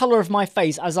 Look at the colour of my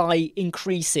face as I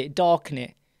increase it, darken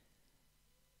it.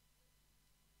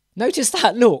 Notice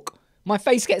that, look. My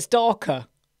face gets darker.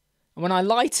 And when I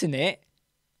lighten it,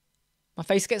 my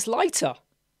face gets lighter.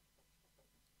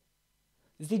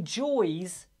 The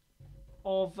joys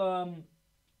of...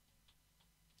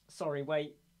 Sorry,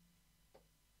 wait.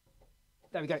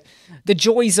 There we go. The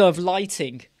joys of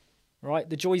lighting. Right?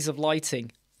 The joys of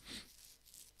lighting.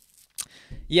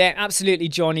 Yeah, absolutely,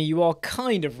 Johnny. You are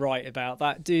kind of right about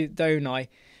that, don't I?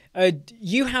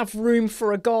 You have room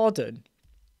for a garden.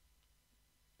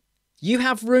 You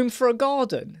have room for a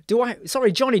garden.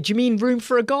 Sorry, Johnny, do you mean room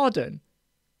for a garden?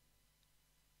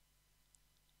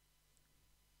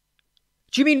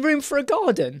 Do you mean room for a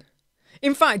garden?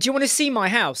 In fact, do you want to see my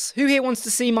house? Who here wants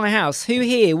to see my house? Who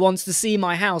here wants to see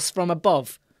my house from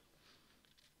above?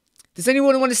 Does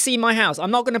anyone want to see my house?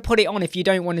 I'm not going to put it on if you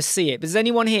don't want to see it. But does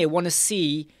anyone here want to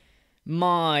see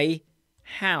my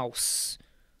house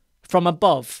from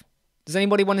above? Does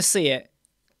anybody want to see it?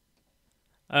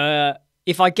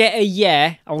 If I get a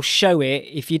yeah, I'll show it.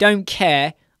 If you don't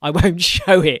care, I won't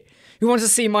show it. Who wants to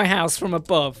see my house from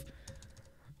above?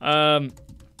 Because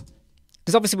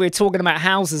obviously we're talking about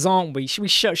houses, aren't we?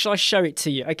 Shall I show it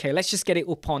to you? Okay, let's just get it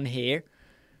up on here.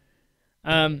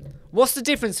 What's the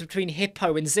difference between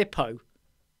hippo and Zippo?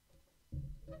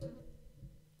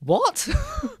 What?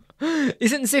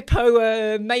 Isn't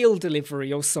Zippo mail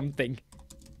delivery or something?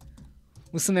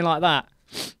 Or something like that?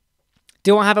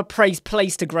 Do I have a place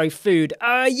to grow food?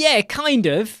 Yeah, kind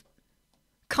of.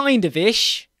 Kind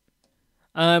of-ish.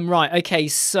 Right, okay,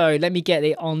 so let me get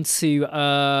it onto...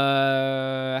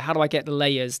 how do I get the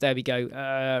layers? There we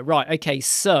go. Right, okay,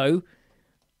 so...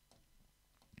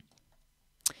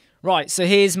 Right, so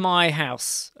here's my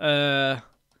house. Right,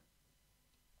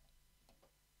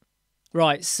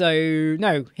 so...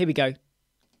 No, here we go.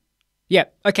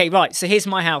 Yep, okay, right, so here's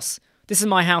my house. This is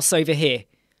my house over here.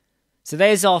 So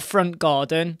there's our front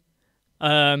garden.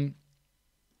 I'm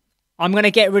going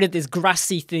to get rid of this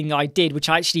grassy thing I did, which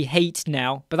I actually hate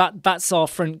now. But that's our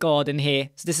front garden here.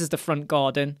 So this is the front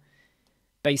garden.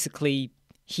 Basically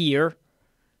here.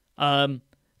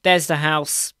 There's the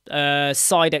house,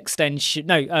 side extension,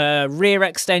 no, rear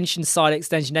extension, side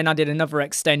extension. Then I did another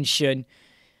extension.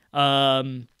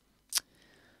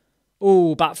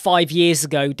 about 5 years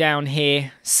ago down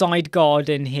here. Side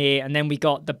garden here, and then we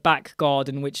got the back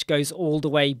garden, which goes all the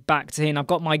way back to here. And I've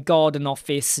got my garden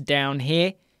office down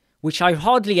here, which I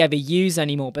hardly ever use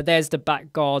anymore. But there's the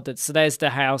back garden. So there's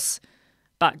the house,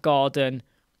 back garden,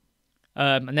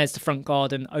 and there's the front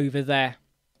garden over there.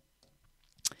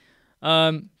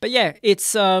 But yeah,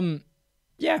 it's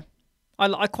yeah,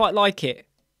 I quite like it.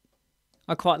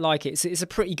 I quite like it. It's a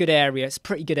pretty good area. It's a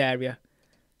pretty good area.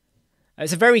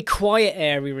 It's a very quiet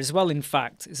area as well, in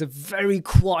fact. It's a very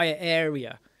quiet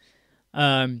area,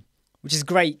 which is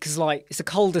great because, like, it's a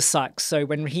cul-de-sac. So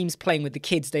when Raheem's playing with the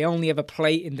kids, they only ever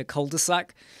play in the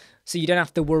cul-de-sac. So you don't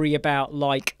have to worry about,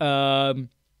 like,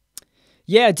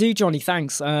 yeah, do, Johnny,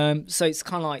 thanks. So it's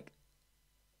kind of like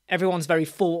everyone's very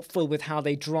thoughtful with how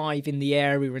they drive in the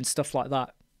area and stuff like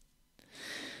that.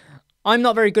 I'm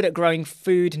not very good at growing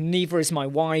food, neither is my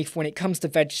wife. When it comes to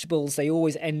vegetables, they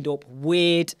always end up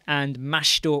weird and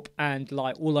mashed up and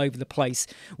like all over the place.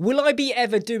 Will I be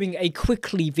ever doing a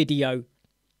quickly video?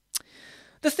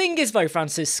 The thing is though,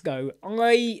 Francisco,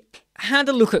 I had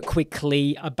a look at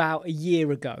Quickly about a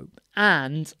year ago.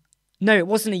 And, no, it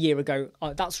wasn't a year ago.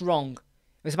 That's wrong.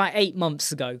 It was about 8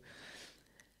 months ago.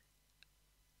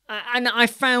 And I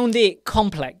found it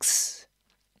complex.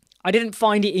 I didn't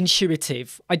find it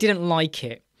intuitive. I didn't like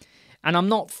it. And I'm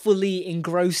not fully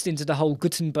engrossed into the whole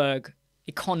Gutenberg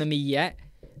economy yet.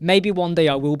 Maybe one day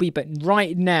I will be, but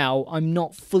right now I'm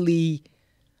not fully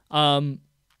into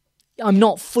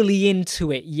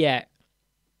it yet.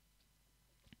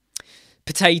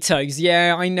 Potatoes.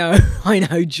 Yeah, I know. I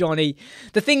know, Johnny.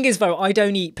 The thing is though, I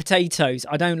don't eat potatoes.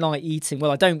 I don't like eating.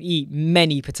 Well, I don't eat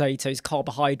many potatoes,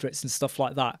 carbohydrates and stuff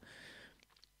like that.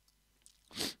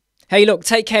 Hey, look,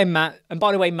 take care, Matt. And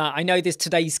by the way, Matt, I know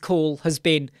today's call has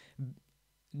been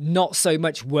not so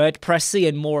much WordPressy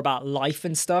and more about life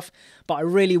and stuff, but I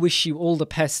really wish you all the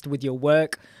best with your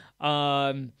work.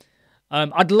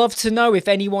 I'd love to know if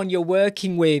anyone you're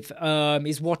working with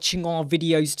is watching our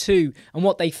videos too and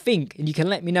what they think. And you can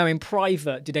let me know in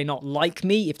private. Do they not like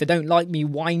me? If they don't like me,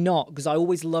 why not? Because I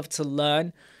always love to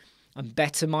learn and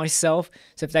better myself.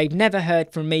 So if they've never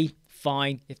heard from me,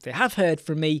 fine. If they have heard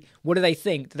from me, what do they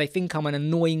think? Do they think I'm an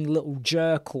annoying little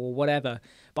jerk or whatever?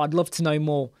 But I'd love to know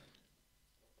more.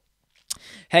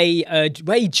 Hey,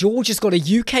 George has got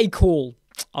a UK call.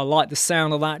 I like the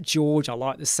sound of that, George. I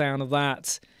like the sound of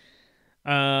that.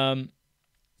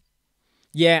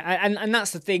 Yeah, and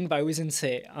that's the thing, though, isn't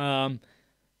it? I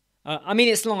mean,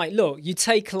 it's like, look, you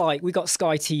take, like, we got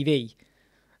Sky TV.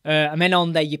 And then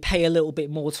on there, you pay a little bit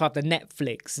more to have the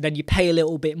Netflix. Then you pay a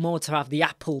little bit more to have the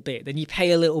Apple bit. Then you pay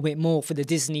a little bit more for the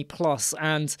Disney Plus.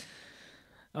 And,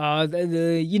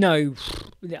 you know,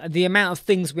 the amount of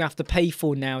things we have to pay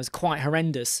for now is quite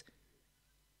horrendous.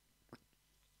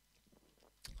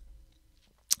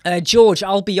 George,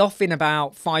 I'll be off in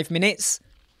about 5 minutes.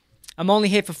 I'm only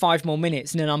here for 5 more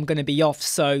minutes and then I'm going to be off.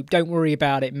 So don't worry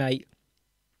about it, mate.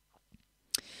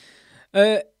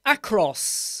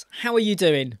 Akros, how are you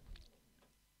doing?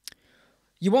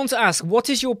 You want to ask, what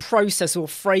is your process or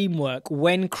framework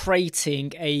when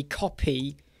creating a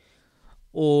copy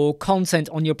or content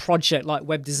on your project like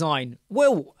web design?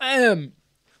 Well, I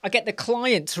get the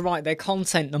client to write their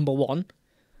content, number one.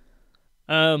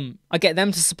 I get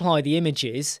them to supply the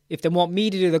images. If they want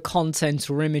me to do the content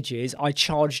or images, I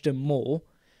charge them more.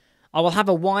 I will have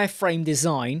a wireframe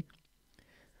design.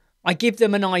 I give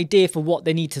them an idea for what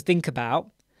they need to think about.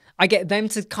 I get them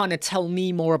to kind of tell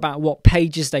me more about what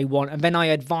pages they want. And then I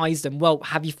advise them, well,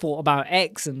 have you thought about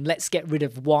X? And let's get rid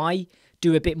of Y.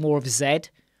 Do a bit more of Z.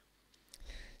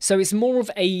 So it's more of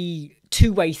a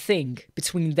two-way thing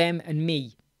between them and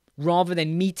me, rather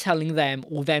than me telling them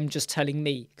or them just telling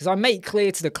me. Because I make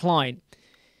clear to the client,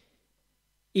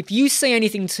 if you say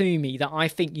anything to me that I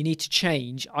think you need to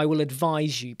change, I will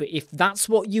advise you. But if that's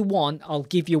what you want, I'll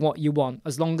give you what you want,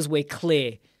 as long as we're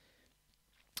clear.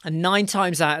 And 9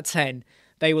 times out of 10,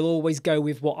 they will always go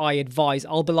with what I advise.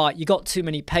 I'll be like, you got too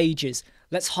many pages,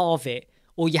 let's halve it.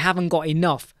 Or you haven't got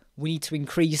enough, we need to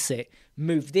increase it.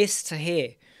 Move this to here.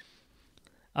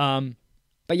 But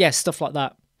yeah, stuff like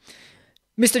that.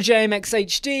 Mr.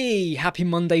 JMXHD, happy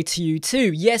Monday to you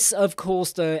too. Yes, of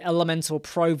course, the Elementor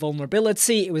Pro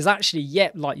vulnerability. It was actually, yeah,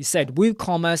 like you said,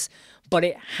 WooCommerce, but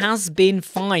it has been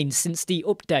fine since the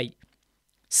update.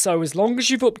 So as long as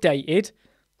you've updated,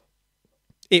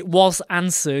 it was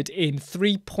answered in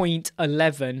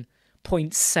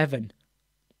 3.11.7.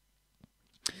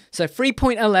 So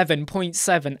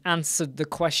 3.11.7 answered the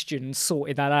question,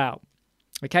 sorted that out.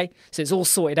 Okay, so it's all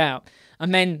sorted out.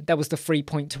 And then there was the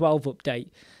 3.12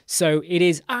 update. So it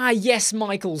is, yes,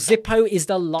 Michael, Zippo is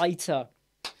the lighter.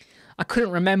 I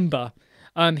couldn't remember.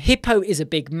 Hippo is a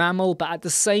big mammal, but at the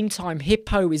same time,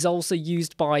 Hippo is also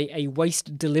used by a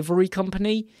waste delivery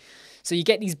company. So you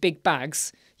get these big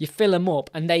bags, you fill them up,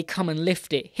 and they come and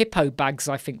lift it. Hippo bags,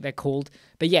 I think they're called.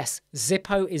 But yes,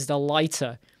 Zippo is the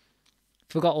lighter.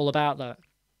 Forgot all about that.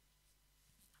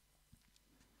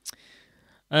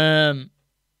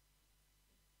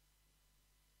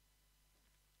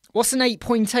 What's an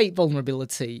 8.8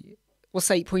 vulnerability? What's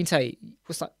 8.8?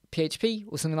 What's that? PHP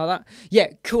or something like that? Yeah,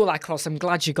 cool, Akros. I'm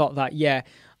glad you got that. Yeah.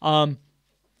 But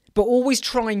always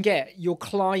try and get your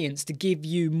clients to give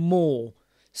you more,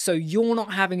 so you're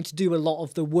not having to do a lot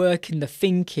of the work and the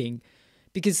thinking.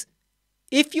 Because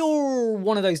if you're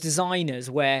one of those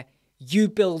designers where you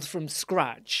build from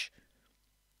scratch,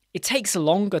 it takes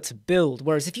longer to build.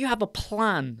 Whereas if you have a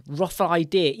plan, rough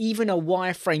idea, even a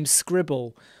wireframe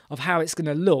scribble of how it's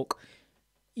going to look,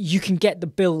 you can get the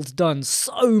build done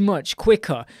so much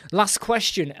quicker. Last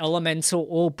question, Elemental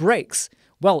or bricks?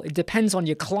 Well, it depends on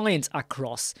your client,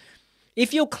 Akros.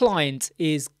 If your client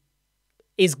is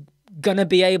going to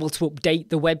be able to update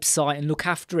the website and look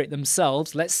after it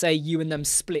themselves, let's say you and them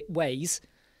split ways,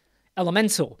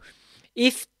 Elemental.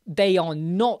 If they are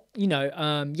not,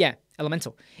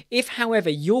 Elemental. If, however,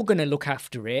 you're going to look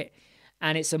after it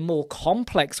and it's a more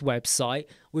complex website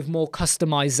with more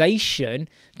customization,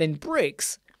 then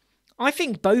bricks. I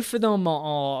think both of them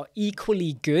are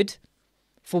equally good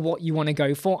for what you want to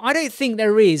go for. I don't think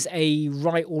there is a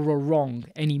right or a wrong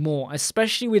anymore,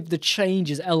 especially with the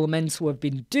changes Elemental have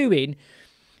been doing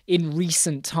in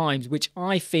recent times, which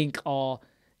I think are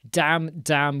damn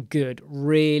good.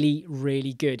 Really,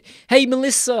 really good. Hey,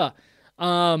 Melissa,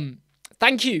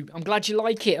 thank you. I'm glad you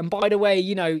like it. And by the way,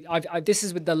 this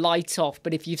is with the light off,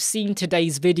 but if you've seen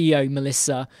today's video,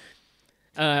 Melissa,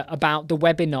 about the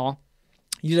webinar,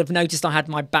 you'll have noticed I had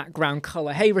my background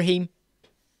color. Hey, Raheem.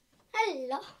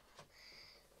 Hello.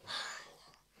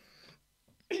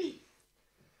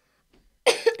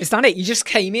 Is that it? You just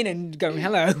came in and going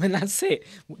hello, and that's it.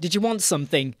 Did you want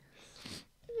something?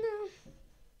 No.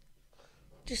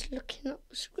 Just looking at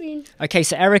the screen. Okay,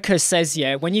 so Erica says,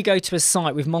 yeah, when you go to a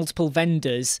site with multiple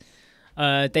vendors,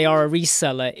 they are a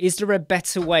reseller. Is there a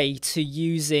better way to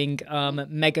using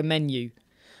Mega Menu?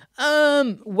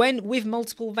 When with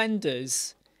multiple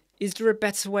vendors, is there a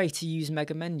better way to use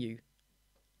Mega Menu?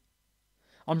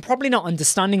 I'm probably not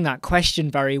understanding that question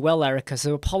very well, Erica,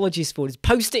 so apologies for this.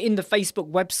 Post it in the Facebook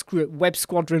Web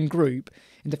Squadron group,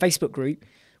 in the Facebook group,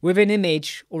 with an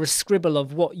image or a scribble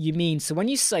of what you mean. So when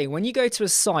you go to a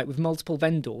site with multiple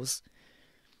vendors,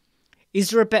 is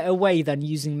there a better way than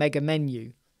using Mega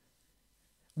Menu?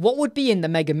 What would be in the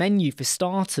Mega Menu for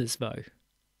starters, though?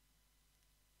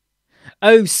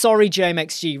 Oh, sorry,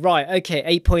 JMXG. Right,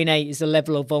 okay, 8.8 is the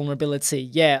level of vulnerability.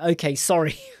 Yeah, okay,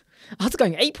 sorry. I was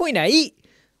going, 8.8?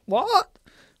 What?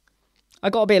 I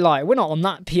got a bit like, we're not on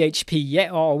that PHP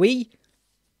yet, are we?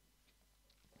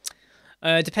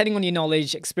 Depending on your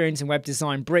knowledge, experience in web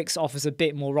design, bricks offers a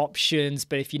bit more options,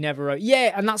 but if you never...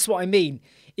 Yeah, and that's what I mean.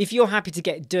 If you're happy to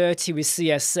get dirty with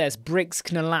CSS, bricks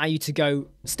can allow you to go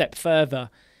a step further.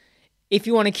 If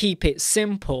you want to keep it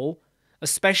simple,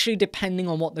 especially depending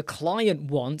on what the client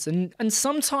wants, and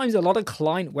sometimes a lot of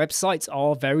client websites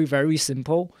are very, very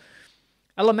simple,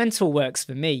 Elemental works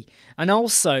for me. And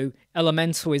also,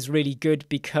 Elemental is really good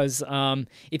because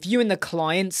if you and the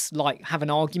clients have an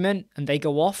argument and they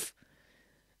go off,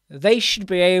 they should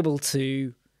be able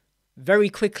to very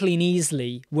quickly and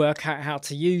easily work out how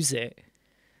to use it.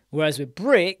 Whereas with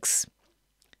bricks,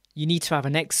 you need to have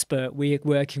an expert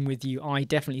working with you, I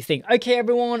definitely think. Okay,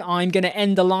 everyone, I'm going to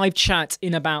end the live chat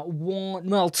in about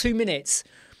 2 minutes.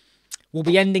 We'll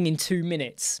be ending in 2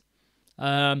 minutes.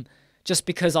 Just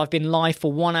because I've been live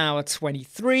for 1 hour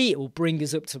 23, it will bring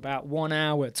us up to about 1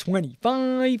 hour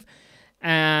 25.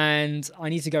 And I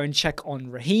need to go and check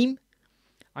on Raheem.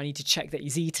 I need to check that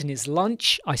he's eaten his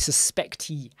lunch. I suspect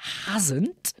he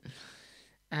hasn't.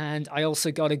 And I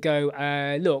also got to go,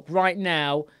 look, right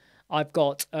now, I've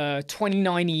got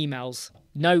 29 emails.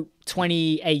 No,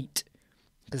 28.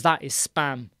 Because that is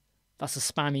spam. That's a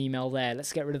spam email there.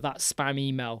 Let's get rid of that spam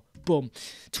email. Boom.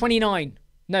 29.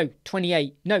 No,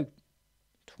 28. No.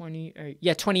 28.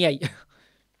 Yeah, 28.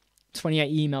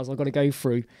 28 emails I've got to go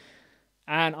through.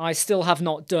 And I still have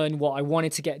not done what I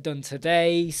wanted to get done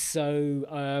today. So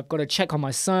I've got to check on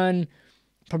my son.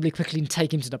 Probably quickly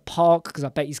take him to the park because I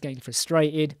bet he's getting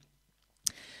frustrated.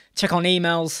 Check on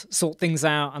emails, sort things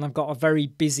out. And I've got a very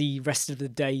busy rest of the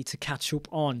day to catch up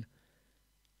on.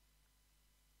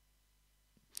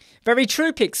 Very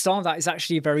true, Pixar. That is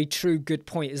actually a very true, good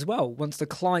point as well. Once the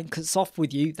client cuts off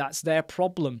with you, that's their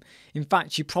problem. In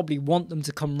fact, you probably want them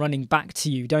to come running back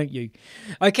to you, don't you?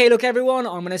 Okay, look, everyone,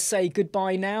 I'm going to say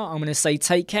goodbye now. I'm going to say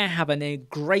take care. Have a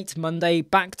great Monday.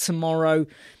 Back tomorrow.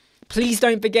 Please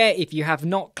don't forget, if you have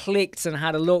not clicked and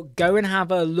had a look, go and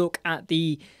have a look at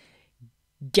the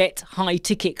Get High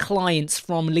Ticket Clients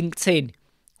from LinkedIn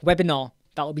webinar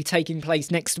that will be taking place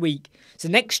next week. So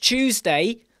next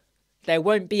Tuesday, there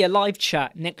won't be a live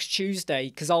chat next Tuesday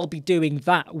because I'll be doing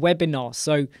that webinar.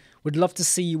 So would love to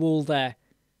see you all there.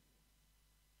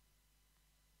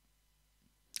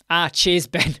 Cheers,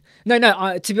 Ben.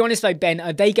 No, to be honest though,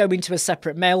 Ben, they go into a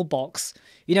separate mailbox.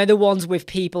 You know, the ones with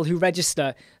people who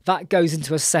register, that goes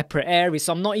into a separate area.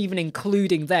 So I'm not even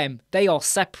including them. They are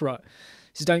separate.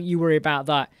 So don't you worry about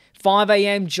that. 5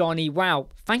 a.m. Johnny. Wow.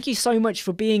 Thank you so much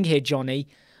for being here, Johnny.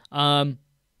 On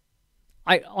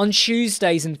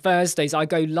Tuesdays and Thursdays, I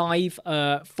go live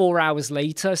 4 hours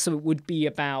later. So it would be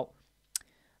about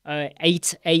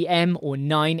 8 a.m. or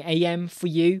 9 a.m. for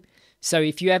you. So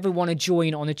if you ever want to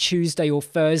join on a Tuesday or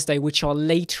Thursday, which are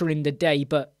later in the day,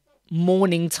 but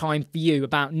morning time for you,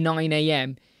 about 9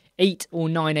 a.m., 8 or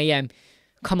 9 a.m.,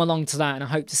 come along to that and I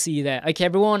hope to see you there. Okay,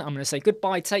 everyone, I'm going to say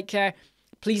goodbye. Take care.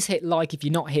 Please hit like if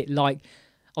you're not hit like.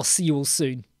 I'll see you all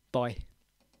soon. Bye.